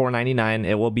 $34.99.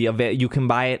 It will be you can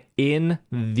buy it in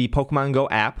the Pokemon Go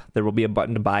app. There will be a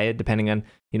button to buy it, depending on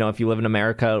if you live in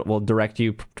America, it will direct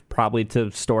you probably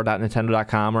to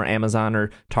store.nintendo.com or Amazon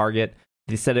or Target.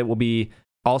 They said it will be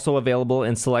also available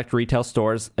in select retail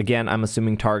stores. Again, I'm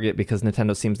assuming Target because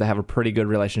Nintendo seems to have a pretty good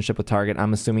relationship with Target.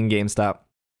 I'm assuming GameStop.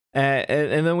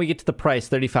 And then we get to the price,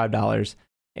 $35.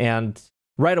 And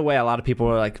right away, a lot of people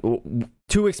were like,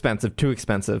 too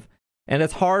expensive. And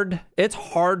it's hard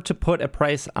to put a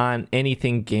price on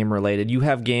anything game related. You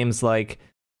have games like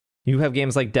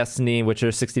Destiny, which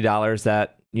are $60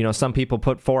 that, some people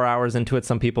put 4 hours into it.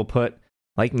 Some people put,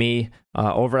 like me,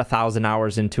 over 1,000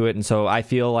 hours into it. And so I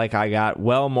feel like I got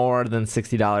well more than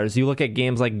 $60. You look at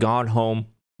games like Gone Home,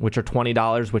 which are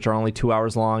 $20, which are only 2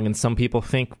 hours long. And some people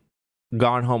think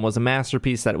Gone Home was a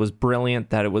masterpiece, that it was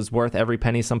brilliant, that it was worth every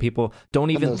penny. Some people don't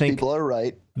even think people are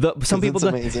right. Some people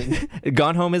don't. Amazing.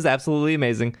 Gone Home is absolutely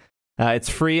amazing. It's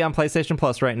free on PlayStation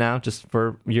Plus right now, just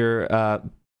for your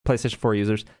PlayStation 4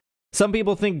 users. Some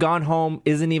people think Gone Home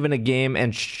isn't even a game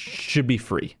and should be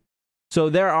free. So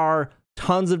there are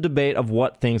tons of debate of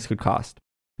what things could cost.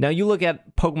 Now you look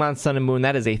at Pokemon Sun and Moon,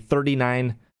 that is a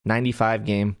 $39.95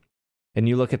 game. And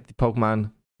you look at the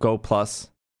Pokemon GO Plus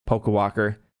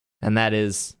Pokewalker, and that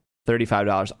is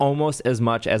 $35, almost as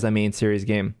much as a main series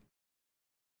game.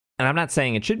 And I'm not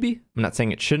saying it should be. I'm not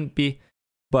saying it shouldn't be.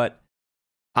 But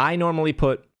I normally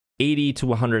put 80 to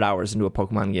 100 hours into a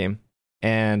Pokemon game.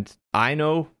 And I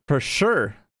know for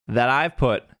sure that I've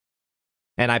put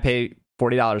and I pay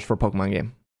 $40 for a Pokemon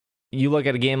game. You look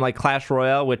at a game like Clash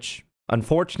Royale, which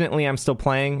unfortunately I'm still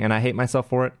playing, and I hate myself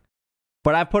for it.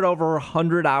 But I've put over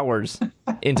 100 hours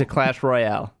into Clash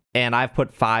Royale, and I've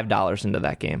put $5 into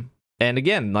that game. And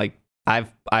again, like I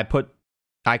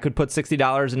could put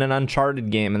 $60 in an Uncharted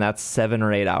game, and that's 7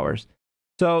 or 8 hours.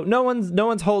 So no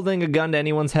one's holding a gun to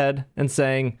anyone's head and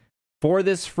saying, for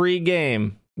this free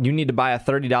game, you need to buy a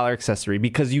 $30 accessory,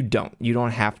 because you don't. You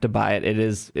don't have to buy it. It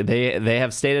is they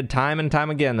have stated time and time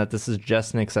again that this is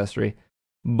just an accessory.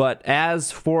 But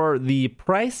as for the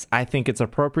price, I think it's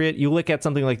appropriate. You look at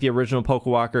something like the original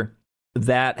Pokewalker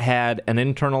that had an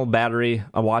internal battery,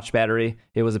 a watch battery.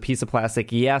 It was a piece of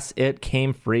plastic. Yes, it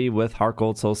came free with Heart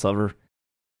Gold, Soul Silver.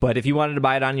 But if you wanted to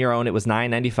buy it on your own, it was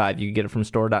 $9.95. You could get it from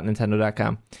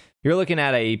store.nintendo.com. You're looking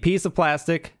at a piece of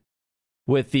plastic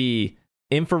with the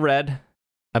infrared,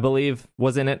 I believe,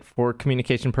 was in it for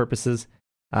communication purposes.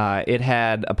 It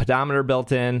had a pedometer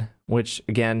built in, which,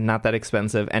 again, not that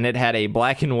expensive. And it had a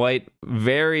black and white,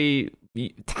 very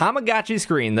Tamagotchi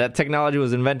screen. That technology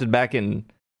was invented back in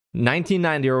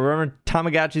 1990. Or remember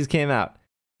Tamagotchis came out?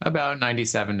 About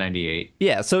 97, 98.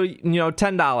 Yeah, so,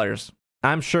 $10.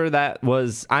 I'm sure that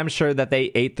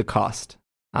they ate the cost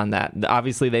on that.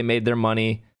 Obviously, they made their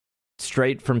money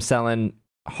straight from selling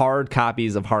hard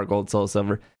copies of Heart Gold, Soul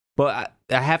Silver. But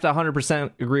I have to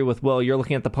 100% agree with Will. You're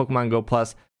looking at the Pokemon Go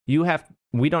Plus.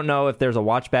 We don't know if there's a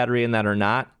watch battery in that or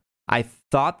not. I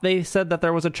thought they said that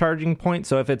there was a charging point.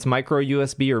 So if it's micro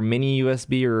USB or mini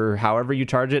USB or however you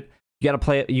charge it, you got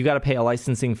to pay a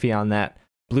licensing fee on that.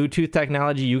 Bluetooth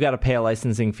technology, you got to pay a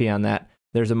licensing fee on that.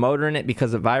 There's a motor in it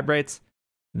because it vibrates.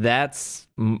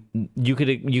 You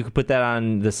could put that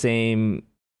on the same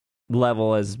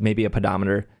level as maybe a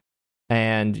pedometer.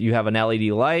 And you have an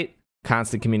LED light.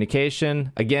 Constant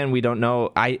communication. Again, we don't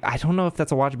know. I don't know if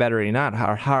that's a watch battery or not,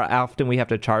 how often we have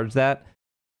to charge that.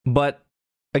 But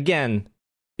again,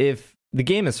 if the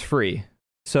game is free,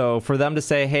 so for them to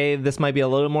say, hey, this might be a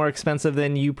little more expensive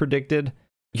than you predicted,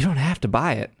 you don't have to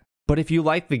buy it. But if you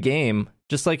like the game,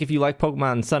 just like if you like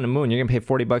Pokemon Sun and Moon, you're going to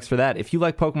pay $40 for that. If you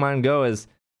like Pokemon Go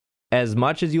as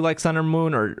much as you like Sun and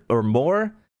Moon or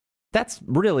more, that's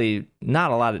really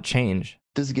not a lot of change.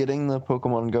 Does getting the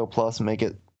Pokemon Go Plus make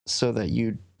it so that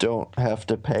you don't have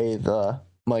to pay the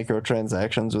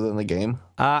microtransactions within the game?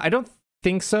 I don't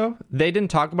think so. They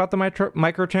didn't talk about the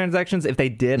microtransactions. If they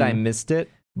did, I missed it.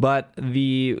 But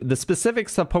the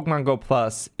specifics of Pokemon Go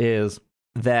Plus is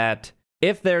that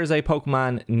if there's a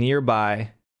Pokemon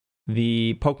nearby,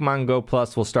 the Pokemon Go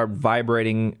Plus will start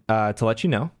vibrating to let you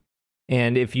know.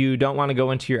 And if you don't want to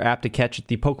go into your app to catch it,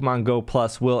 the Pokemon Go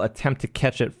Plus will attempt to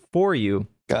catch it for you.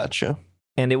 Gotcha.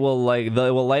 And it will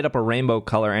light up a rainbow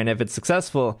color, and if it's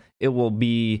successful, it will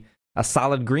be a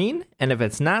solid green, and if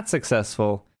it's not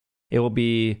successful, it will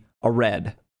be a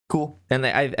red. Cool. And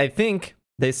I think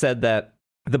they said that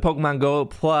the Pokemon Go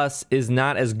Plus is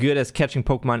not as good as catching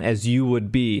Pokemon as you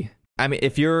would be. I mean,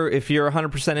 if you're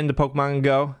 100% into Pokemon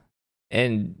Go,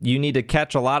 and you need to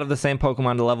catch a lot of the same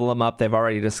Pokemon to level them up, they've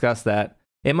already discussed that.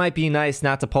 It might be nice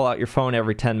not to pull out your phone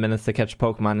every 10 minutes to catch a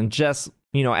Pokemon, and just,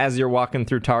 as you're walking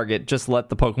through Target, just let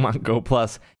the Pokemon Go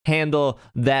Plus handle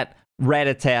that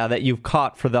Rattata that you've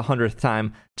caught for the 100th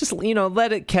time. Just,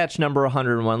 let it catch number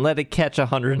 101. Let it catch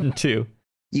 102.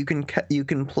 You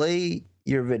can play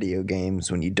your video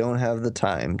games when you don't have the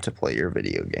time to play your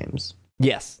video games.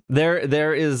 Yes.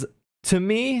 There is, to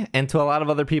me and to a lot of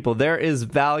other people, there is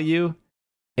value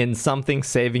in something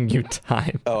saving you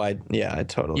time. Oh, I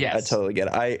totally get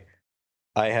it.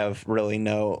 I have really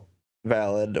no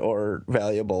valid or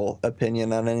valuable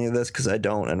opinion on any of this because I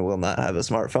don't and will not have a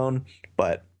smartphone,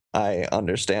 but I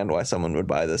understand why someone would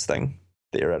buy this thing,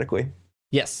 theoretically.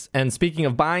 Yes, and speaking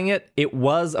of buying it, it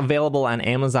was available on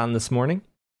Amazon this morning.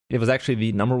 It was actually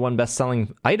the #1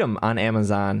 best-selling item on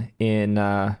Amazon in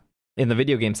the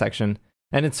video game section.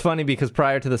 And it's funny because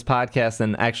prior to this podcast,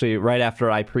 and actually right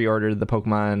after I pre-ordered the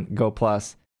Pokemon Go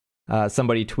Plus,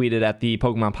 somebody tweeted at the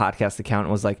Pokemon Podcast account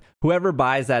and was like, "Whoever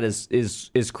buys that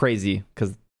is crazy,"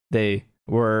 because they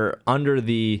were under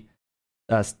the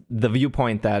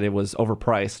viewpoint that it was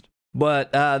overpriced.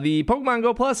 But the Pokemon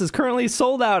Go Plus is currently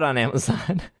sold out on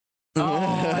Amazon. Oh,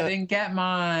 I didn't get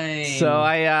mine. So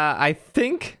I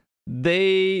think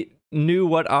they knew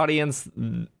what audience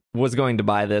was going to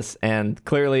buy this, and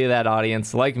clearly that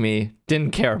audience, like me,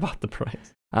 didn't care about the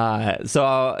price.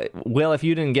 So Will, if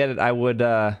you didn't get it, I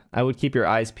would keep your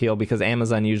eyes peeled because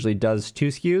Amazon usually does 2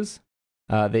 SKUs.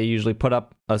 They usually put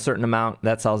up a certain amount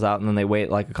that sells out, and then they wait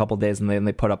like a couple days, and then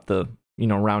they put up the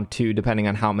round 2, depending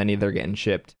on how many they're getting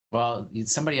shipped. Well,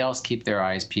 somebody else keep their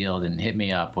eyes peeled and hit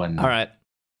me up when. All right,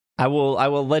 I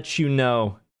will let you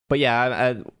know But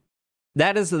yeah,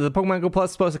 that is the Pokemon Go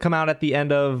Plus supposed to come out at the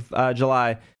end of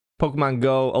July. Pokemon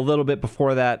Go a little bit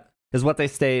before that is what they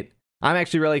state. I'm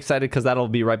actually really excited because that'll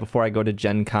be right before I go to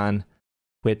Gen Con,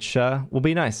 which will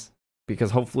be nice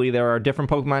because hopefully there are different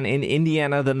Pokemon in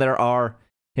Indiana than there are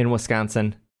in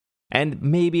Wisconsin. And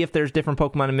maybe if there's different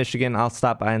Pokemon in Michigan, I'll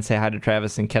stop by and say hi to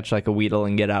Travis and catch like a Weedle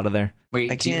and get out of there.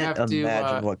 Wait, I can't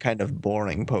imagine what kind of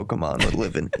boring Pokemon would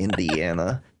live in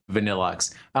Indiana.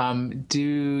 Vanillux. Do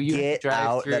you Get drive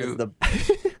out. through? That is the...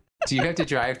 Do you have to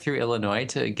drive through Illinois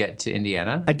to get to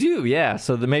Indiana? I do, yeah.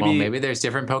 So maybe there's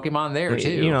different Pokemon there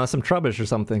too. You know, some Trubbish or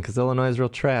something because Illinois is real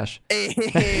trash.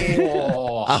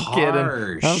 Oh,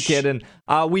 I'm kidding.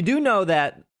 We do know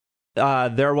that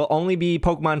there will only be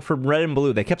Pokemon from Red and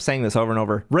Blue. They kept saying this over and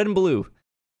over. Red and Blue.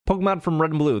 Pokemon from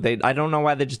Red and Blue. I don't know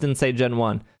why they just didn't say Gen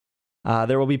 1.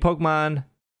 There will be Pokemon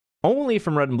only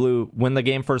from Red and Blue when the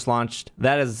game first launched.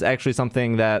 That is actually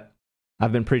something that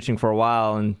I've been preaching for a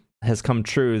while and has come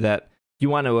true, that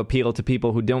you want to appeal to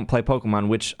people who don't play Pokemon,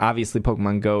 which obviously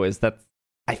Pokemon Go is. That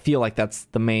I feel like that's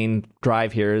the main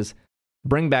drive here, is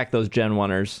bring back those Gen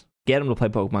 1ers, get them to play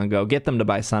Pokemon Go, get them to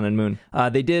buy Sun and Moon.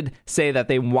 They did say that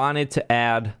they wanted to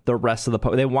add the rest of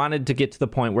they wanted to get to the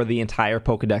point where the entire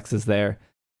Pokedex is there,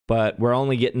 but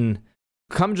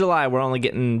come July, we're only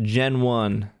getting Gen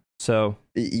 1. So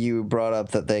you brought up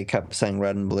that they kept saying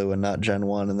Red and Blue and not Gen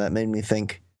 1, and that made me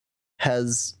think,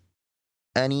 has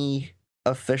any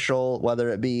official, whether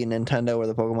it be Nintendo or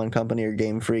the Pokemon Company or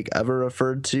Game Freak, ever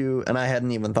referred to, and I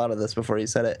hadn't even thought of this before you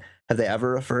said it, have they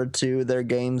ever referred to their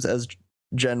games as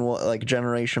Gen 1, like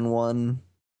Generation 1,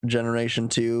 Generation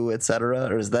 2, etc.,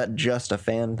 or is that just a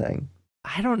fan thing?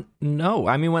 I don't know.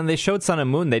 I mean, when they showed Sun and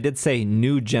Moon, they did say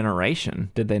new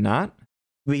generation, did they not?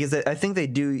 Because I think they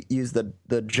do use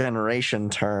the generation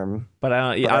term, but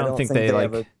I don't think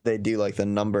they do like the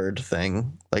numbered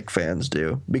thing like fans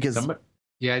do. Because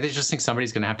I just think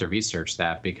somebody's going to have to research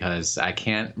that because I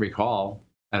can't recall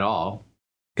at all.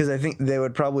 Because I think they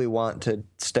would probably want to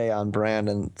stay on brand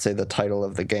and say the title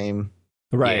of the game,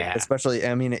 right? Yeah. Especially,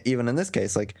 I mean, even in this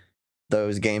case, like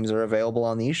those games are available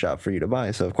on the eShop for you to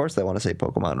buy, so of course they want to say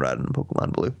Pokemon Red and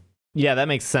Pokemon Blue. Yeah, that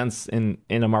makes sense in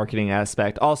a marketing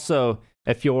aspect. Also,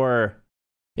 if you're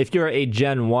a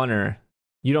Gen 1er,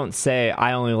 you don't say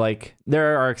I only like.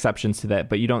 There are exceptions to that,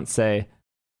 but you don't say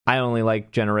I only like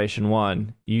Generation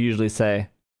 1. You usually say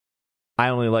I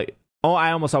only like. Oh,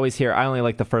 I almost always hear I only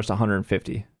like the first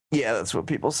 150. Yeah, that's what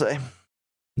people say.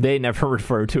 They never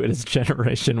refer to it as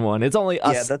Generation 1. It's only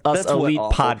us elite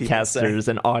podcasters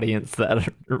and audience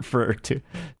that refer to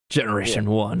Generation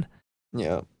 1.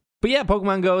 Yeah. But yeah,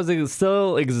 Pokemon Go is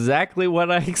still exactly what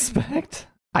I expect.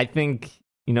 I think,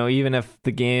 even if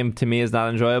the game to me is not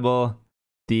enjoyable,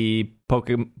 the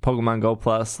Pokemon Go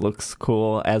Plus looks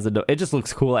cool it just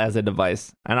looks cool as a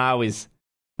device. And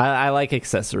I like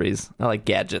accessories. I like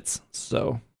gadgets.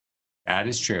 So that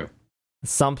is true.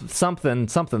 Something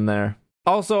there.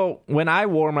 Also, when I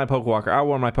wore my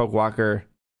Pokewalker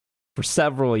for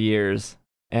several years,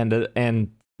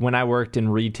 and when I worked in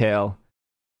retail,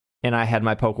 and I had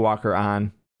my Pokewalker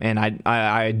on, and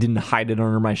I didn't hide it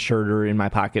under my shirt or in my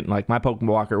pocket. Like my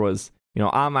Pokewalker was,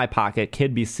 on my pocket,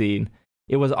 could be seen.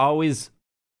 It was always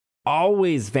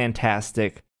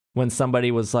fantastic when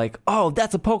somebody was like, "Oh,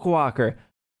 that's a Pokewalker.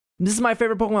 This is my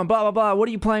favorite Pokemon. Blah blah blah. What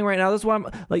are you playing right now? This is what I'm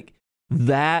like."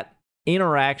 That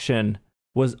interaction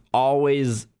was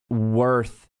always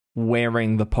worth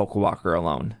wearing the Pokewalker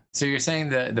alone. So you're saying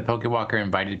the Pokewalker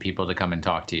invited people to come and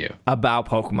talk to you about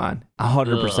Pokemon?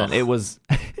 100%. It was.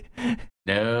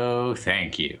 No,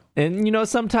 thank you. And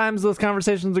sometimes those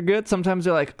conversations are good. Sometimes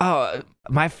you're like, "Oh,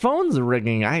 my phone's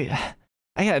ringing. I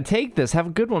gotta take this. Have a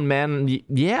good one, man."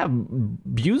 Yeah,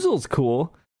 Buizel's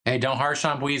cool. Hey, don't harsh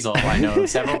on Weasel. I know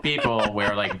several people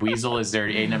where like Weasel is their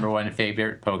number one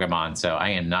favorite Pokemon, so I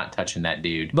am not touching that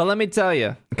dude. But let me tell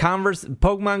you,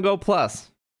 Pokemon Go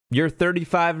Plus, your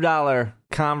 $35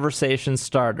 conversation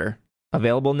starter,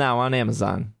 available now on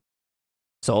Amazon.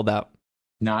 Sold out.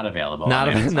 Not available. Not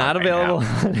available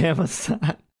on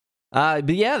Amazon. But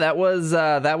yeah, that was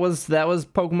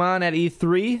Pokemon at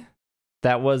E3.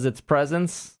 That was its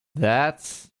presence.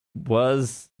 That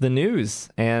was the news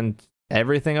and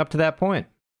everything up to that point.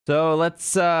 So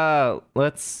let's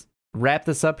wrap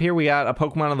this up here. We got a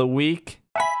Pokemon of the week.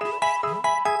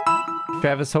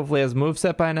 Travis hopefully has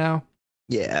moveset by now.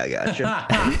 Yeah, I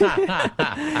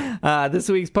gotcha. This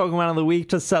week's Pokemon of the week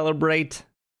to celebrate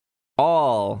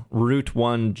all Route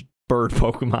 1 bird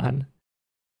Pokemon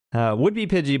would be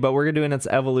Pidgey, but we're doing its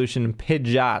evolution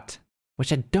Pidgeot,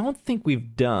 which I don't think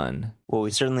we've done. Well,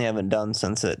 we certainly haven't done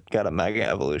since it got a Mega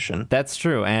Evolution. That's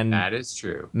true. And that is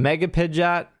true. Mega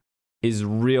Pidgeot is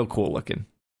real cool looking,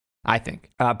 I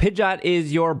think. Pidgeot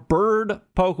is your bird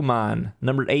Pokemon,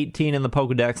 number 18 in the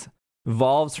Pokedex.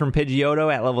 Evolves from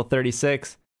Pidgeotto at level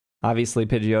 36. Obviously,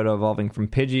 Pidgeotto evolving from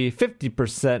Pidgey.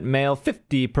 50% male,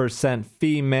 50%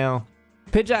 female.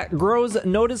 Pidgeot grows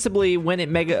noticeably when it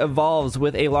mega evolves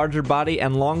with a larger body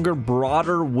and longer,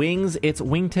 broader wings. Its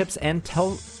wingtips and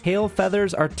tail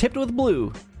feathers are tipped with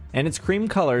blue, and its cream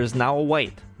color is now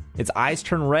white. Its eyes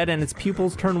turn red and its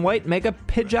pupils turn white. Mega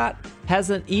Pidgeot has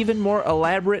an even more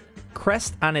elaborate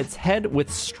crest on its head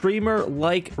with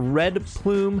streamer-like red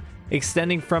plume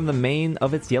extending from the mane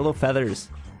of its yellow feathers.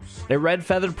 A red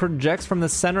feather projects from the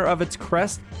center of its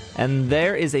crest, and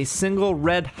there is a single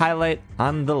red highlight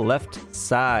on the left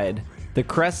side. The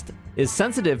crest is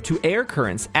sensitive to air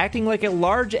currents, acting like a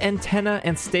large antenna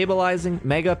and stabilizing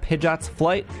Mega Pidgeot's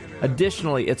flight.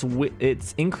 Additionally,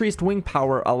 its increased wing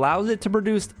power allows it to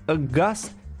produce a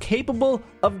gust capable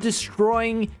of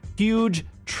destroying huge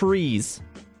trees.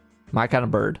 My kind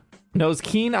of bird. Knows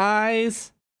keen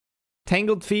eyes,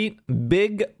 tangled feet,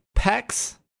 big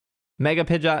pecs. Mega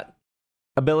Pidgeot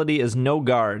ability is no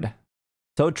guard.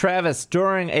 So Travis,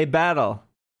 during a battle,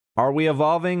 are we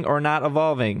evolving or not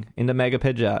evolving into Mega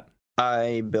Pidgeot?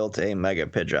 I built a Mega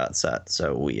Pidgeot set,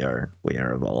 so we are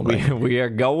evolving. We are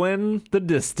going the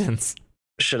distance.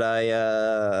 Should I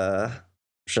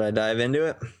dive into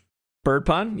it? Bird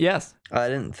pun? Yes. I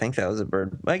didn't think that was a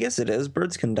bird. I guess it is.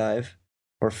 Birds can dive.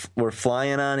 We're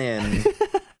flying on in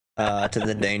to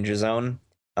the danger zone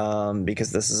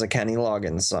because this is a Kenny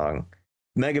Loggins song.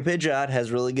 Mega Pidgeot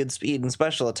has really good speed and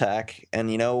special attack, and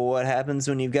you know what happens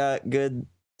when you've got good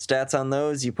stats on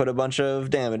those? You put a bunch of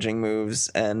damaging moves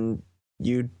and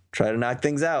you try to knock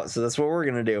things out. So that's what we're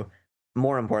going to do.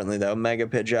 More importantly, though, Mega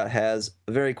Pidgeot has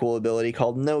a very cool ability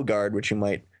called No Guard, which you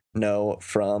might know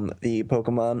from the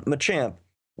Pokemon Machamp,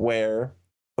 where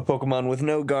a Pokemon with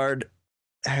No Guard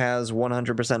has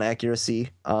 100% accuracy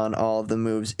on all of the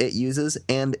moves it uses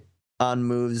and on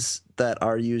moves that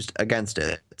are used against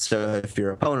it. So if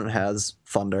your opponent has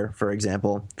Thunder, for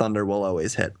example, Thunder will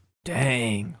always hit.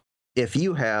 Dang. If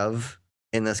you have,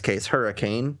 in this case,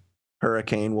 Hurricane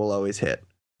will always hit,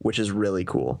 which is really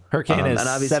cool. Hurricane is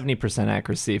 70%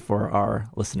 accuracy for our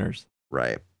listeners.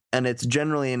 Right. And it's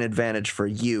generally an advantage for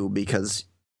you because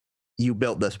you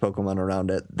built this Pokemon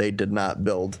around it. They did not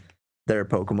build their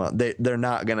Pokemon. They're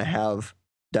not going to have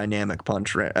Dynamic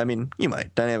Punch. I mean, you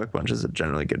might. Dynamic Punch is a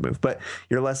generally good move, but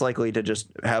you're less likely to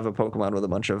just have a Pokemon with a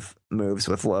bunch of moves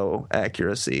with low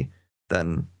accuracy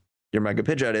than your Mega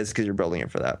Pidgeot is because you're building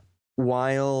it for that.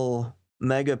 While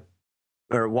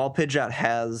Pidgeot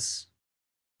has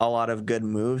a lot of good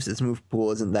moves, its move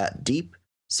pool isn't that deep.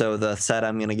 So the set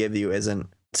I'm going to give you isn't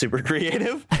super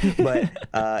creative, but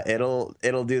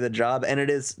it'll do the job. And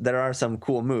there are some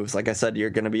cool moves. Like I said, you're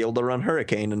going to be able to run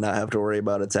Hurricane and not have to worry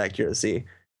about its accuracy.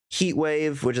 Heat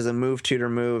Wave, which is a move tutor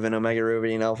move in Omega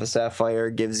Ruby and Alpha Sapphire,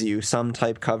 gives you some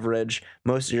type coverage.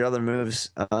 Most of your other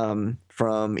moves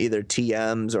from either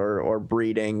TMs or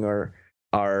breeding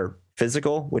are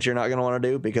physical, which you're not going to want to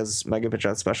do because Mega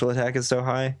Pidgeot's special attack is so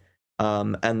high.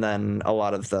 And then a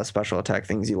lot of the special attack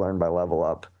things you learn by level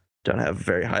up don't have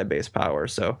very high base power.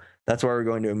 So that's why we're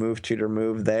going to a move tutor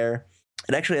move there.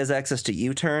 It actually has access to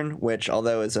U-turn, which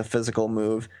although is a physical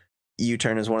move,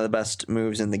 U-turn is one of the best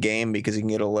moves in the game because you can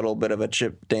get a little bit of a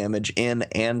chip damage in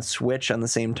and switch on the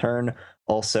same turn.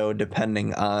 Also,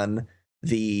 depending on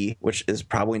which is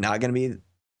probably not going to be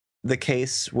the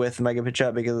case with Mega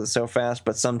Pidgeot because it's so fast,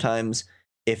 but sometimes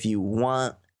if you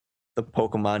want the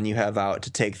Pokemon you have out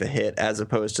to take the hit as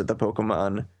opposed to the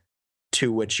Pokemon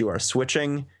to which you are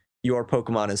switching, your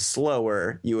Pokemon is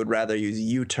slower, you would rather use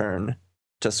U-turn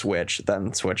to switch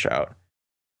than switch out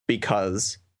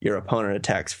because your opponent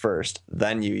attacks first,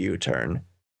 then you U-turn,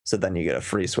 so then you get a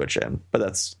free switch in. But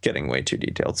that's getting way too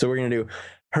detailed. So we're going to do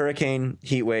Hurricane,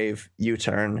 Heat Wave,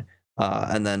 U-turn,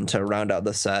 and then to round out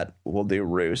the set, we'll do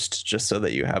Roost, just so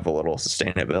that you have a little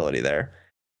sustainability there.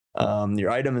 Your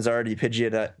item is already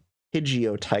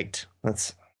Pidgeotite.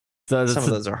 Some of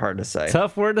those are hard to say.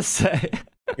 Tough word to say.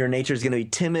 Your nature is going to be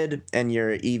timid, and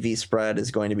your EV spread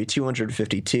is going to be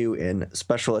 252 in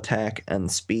special attack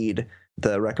and speed.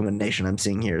 The recommendation I'm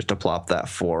seeing here is to plop that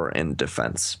 4 in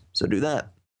defense. So do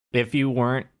that. If you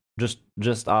weren't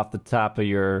just off the top of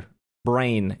your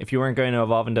brain, if you weren't going to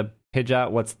evolve into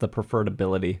Pidgeot, what's the preferred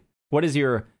ability? What is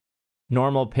your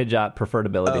normal Pidgeot preferred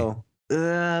ability?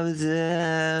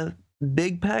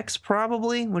 Big Pecs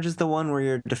probably, which is the one where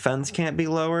your defense can't be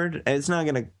lowered. It's not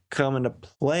going to come into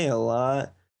play a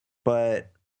lot,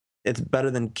 but it's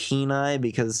better than Keen Eye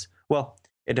because, well,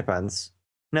 it depends.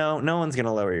 No one's going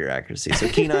to lower your accuracy. So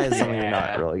Keen Eye is something you're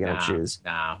not really going to choose.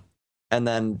 No. And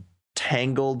then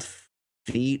tangled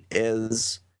feet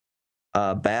is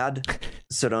bad,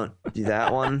 so don't do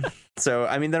that one. So,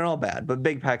 I mean, they're all bad, but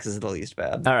Big Pecs is the least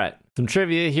bad. All right. Some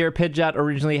trivia here. Pidgeot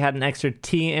originally had an extra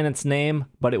T in its name,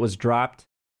 but it was dropped.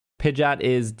 Pidgeot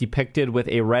is depicted with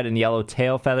a red and yellow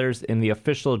tail feathers in the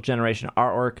official Generation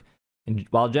artwork, and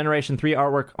while Generation 3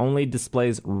 artwork only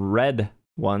displays red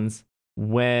ones.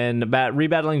 When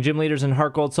rebattling gym leaders in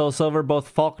Heart Gold, Soul Silver, both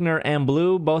Faulkner and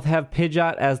Blue both have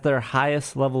Pidgeot as their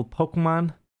highest level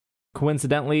Pokemon.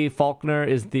 Coincidentally, Faulkner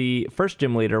is the first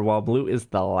gym leader, while Blue is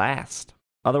the last.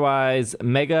 Otherwise,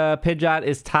 Mega Pidgeot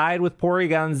is tied with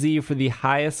Porygon Z for the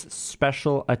highest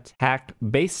special attack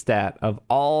base stat of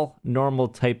all normal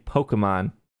type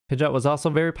Pokemon. Pidgeot was also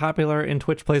very popular in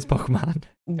Twitch Plays Pokemon.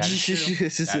 That is true.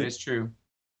 That is true.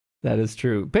 That is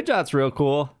true. Pidgeot's real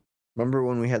cool. Remember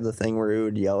when we had the thing where we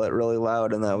would yell it really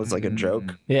loud and that was like a joke?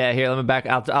 Yeah, here, let me back.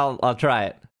 I'll try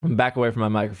it. I'm back away from my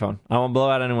microphone. I won't blow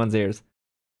out anyone's ears.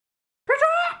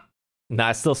 No,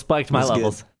 I still spiked my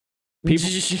levels.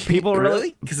 People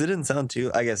really? Because it didn't sound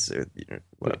too. I guess.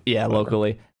 Yeah,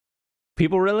 locally,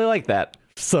 people really like that.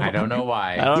 So I don't know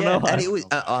why. I don't know why. And it was,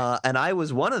 and I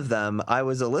was one of them. I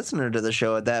was a listener to the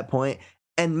show at that point,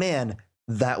 and man,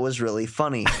 that was really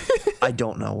funny. I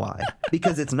don't know why,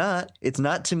 because it's not. It's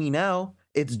not to me now.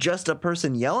 It's just a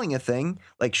person yelling a thing.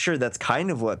 Like, sure, that's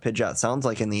kind of what Pidgeot sounds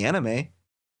like in the anime,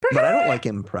 but I don't like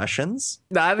impressions.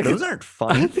 No, I think those aren't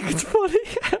funny. I think it's funny.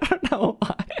 I don't know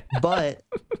why. But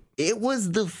it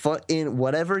was the fun in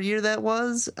whatever year that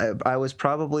was. I was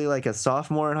probably like a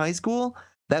sophomore in high school.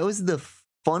 That was the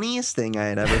funniest thing I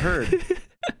had ever heard.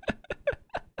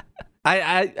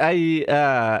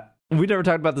 We never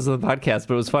talked about this on the podcast,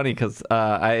 but it was funny because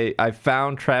I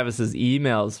found Travis's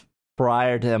emails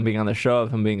prior to him being on the show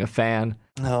of him being a fan.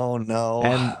 Oh no!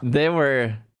 And they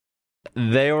were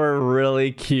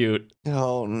really cute.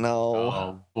 Oh no!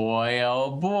 Oh boy!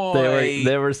 Oh boy!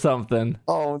 They were something.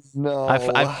 Oh no!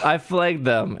 I flagged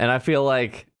them, and I feel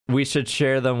like we should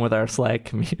share them with our Slack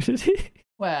community.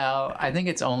 Well, I think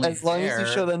it's only as long as you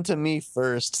show them to me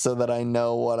first, so that I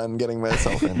know what I'm getting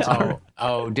myself into.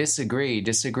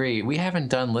 Disagree. We haven't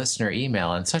done listener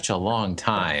email in such a long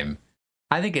time.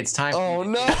 I think it's time for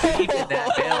you to keep in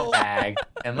that mailbag,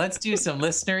 and let's do some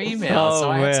listener email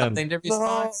so I have something to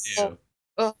respond to.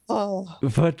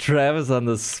 Put Travis on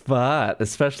the spot,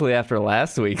 especially after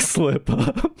last week's slip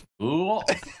up. Ooh.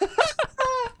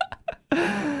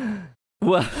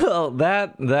 Well,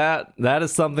 that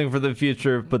is something for the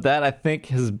future, but that I think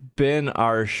has been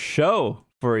our show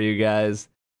for you guys,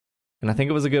 and I think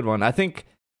it was a good one. I think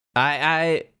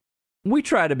we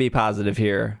try to be positive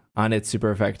here on It's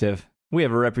Super Effective. We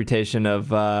have a reputation of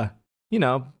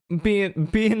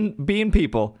being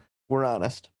people. We're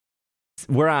honest.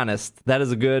 We're honest. That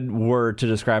is a good word to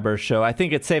describe our show. I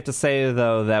think it's safe to say,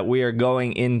 though, that we are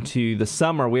going into the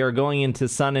summer. We are going into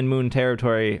Sun and Moon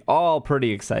territory, all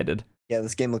pretty excited. Yeah,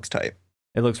 this game looks tight.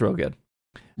 It looks real good.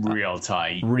 Real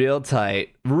tight. Real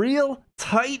tight. Real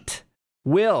tight.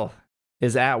 Will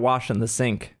is at Wash in the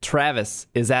Sink. Travis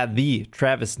is at the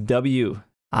Travis W.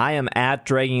 I am at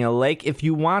Dragging a Lake. If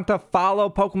you want to follow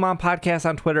Pokemon Podcast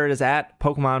on Twitter, it is at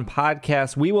Pokemon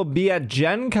Podcast. We will be at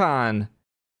Gen Con.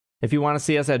 If you want to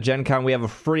see us at Gen Con, we have a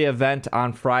free event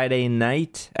on Friday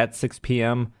night at 6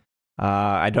 p.m.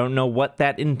 I don't know what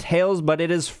that entails, but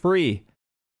it is free.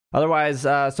 Otherwise,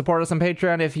 support us on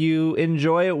Patreon. If you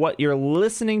enjoy what you're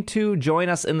listening to, join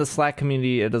us in the Slack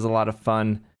community. It is a lot of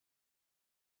fun.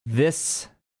 This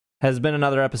has been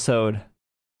another episode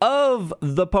of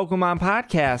the Pokemon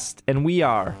Podcast, and we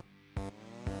are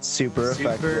Super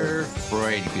effective.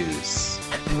 Freud Goose.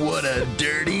 What a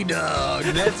dirty dog.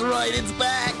 That's right, it's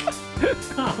back.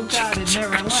 Oh, God, it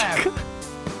never left.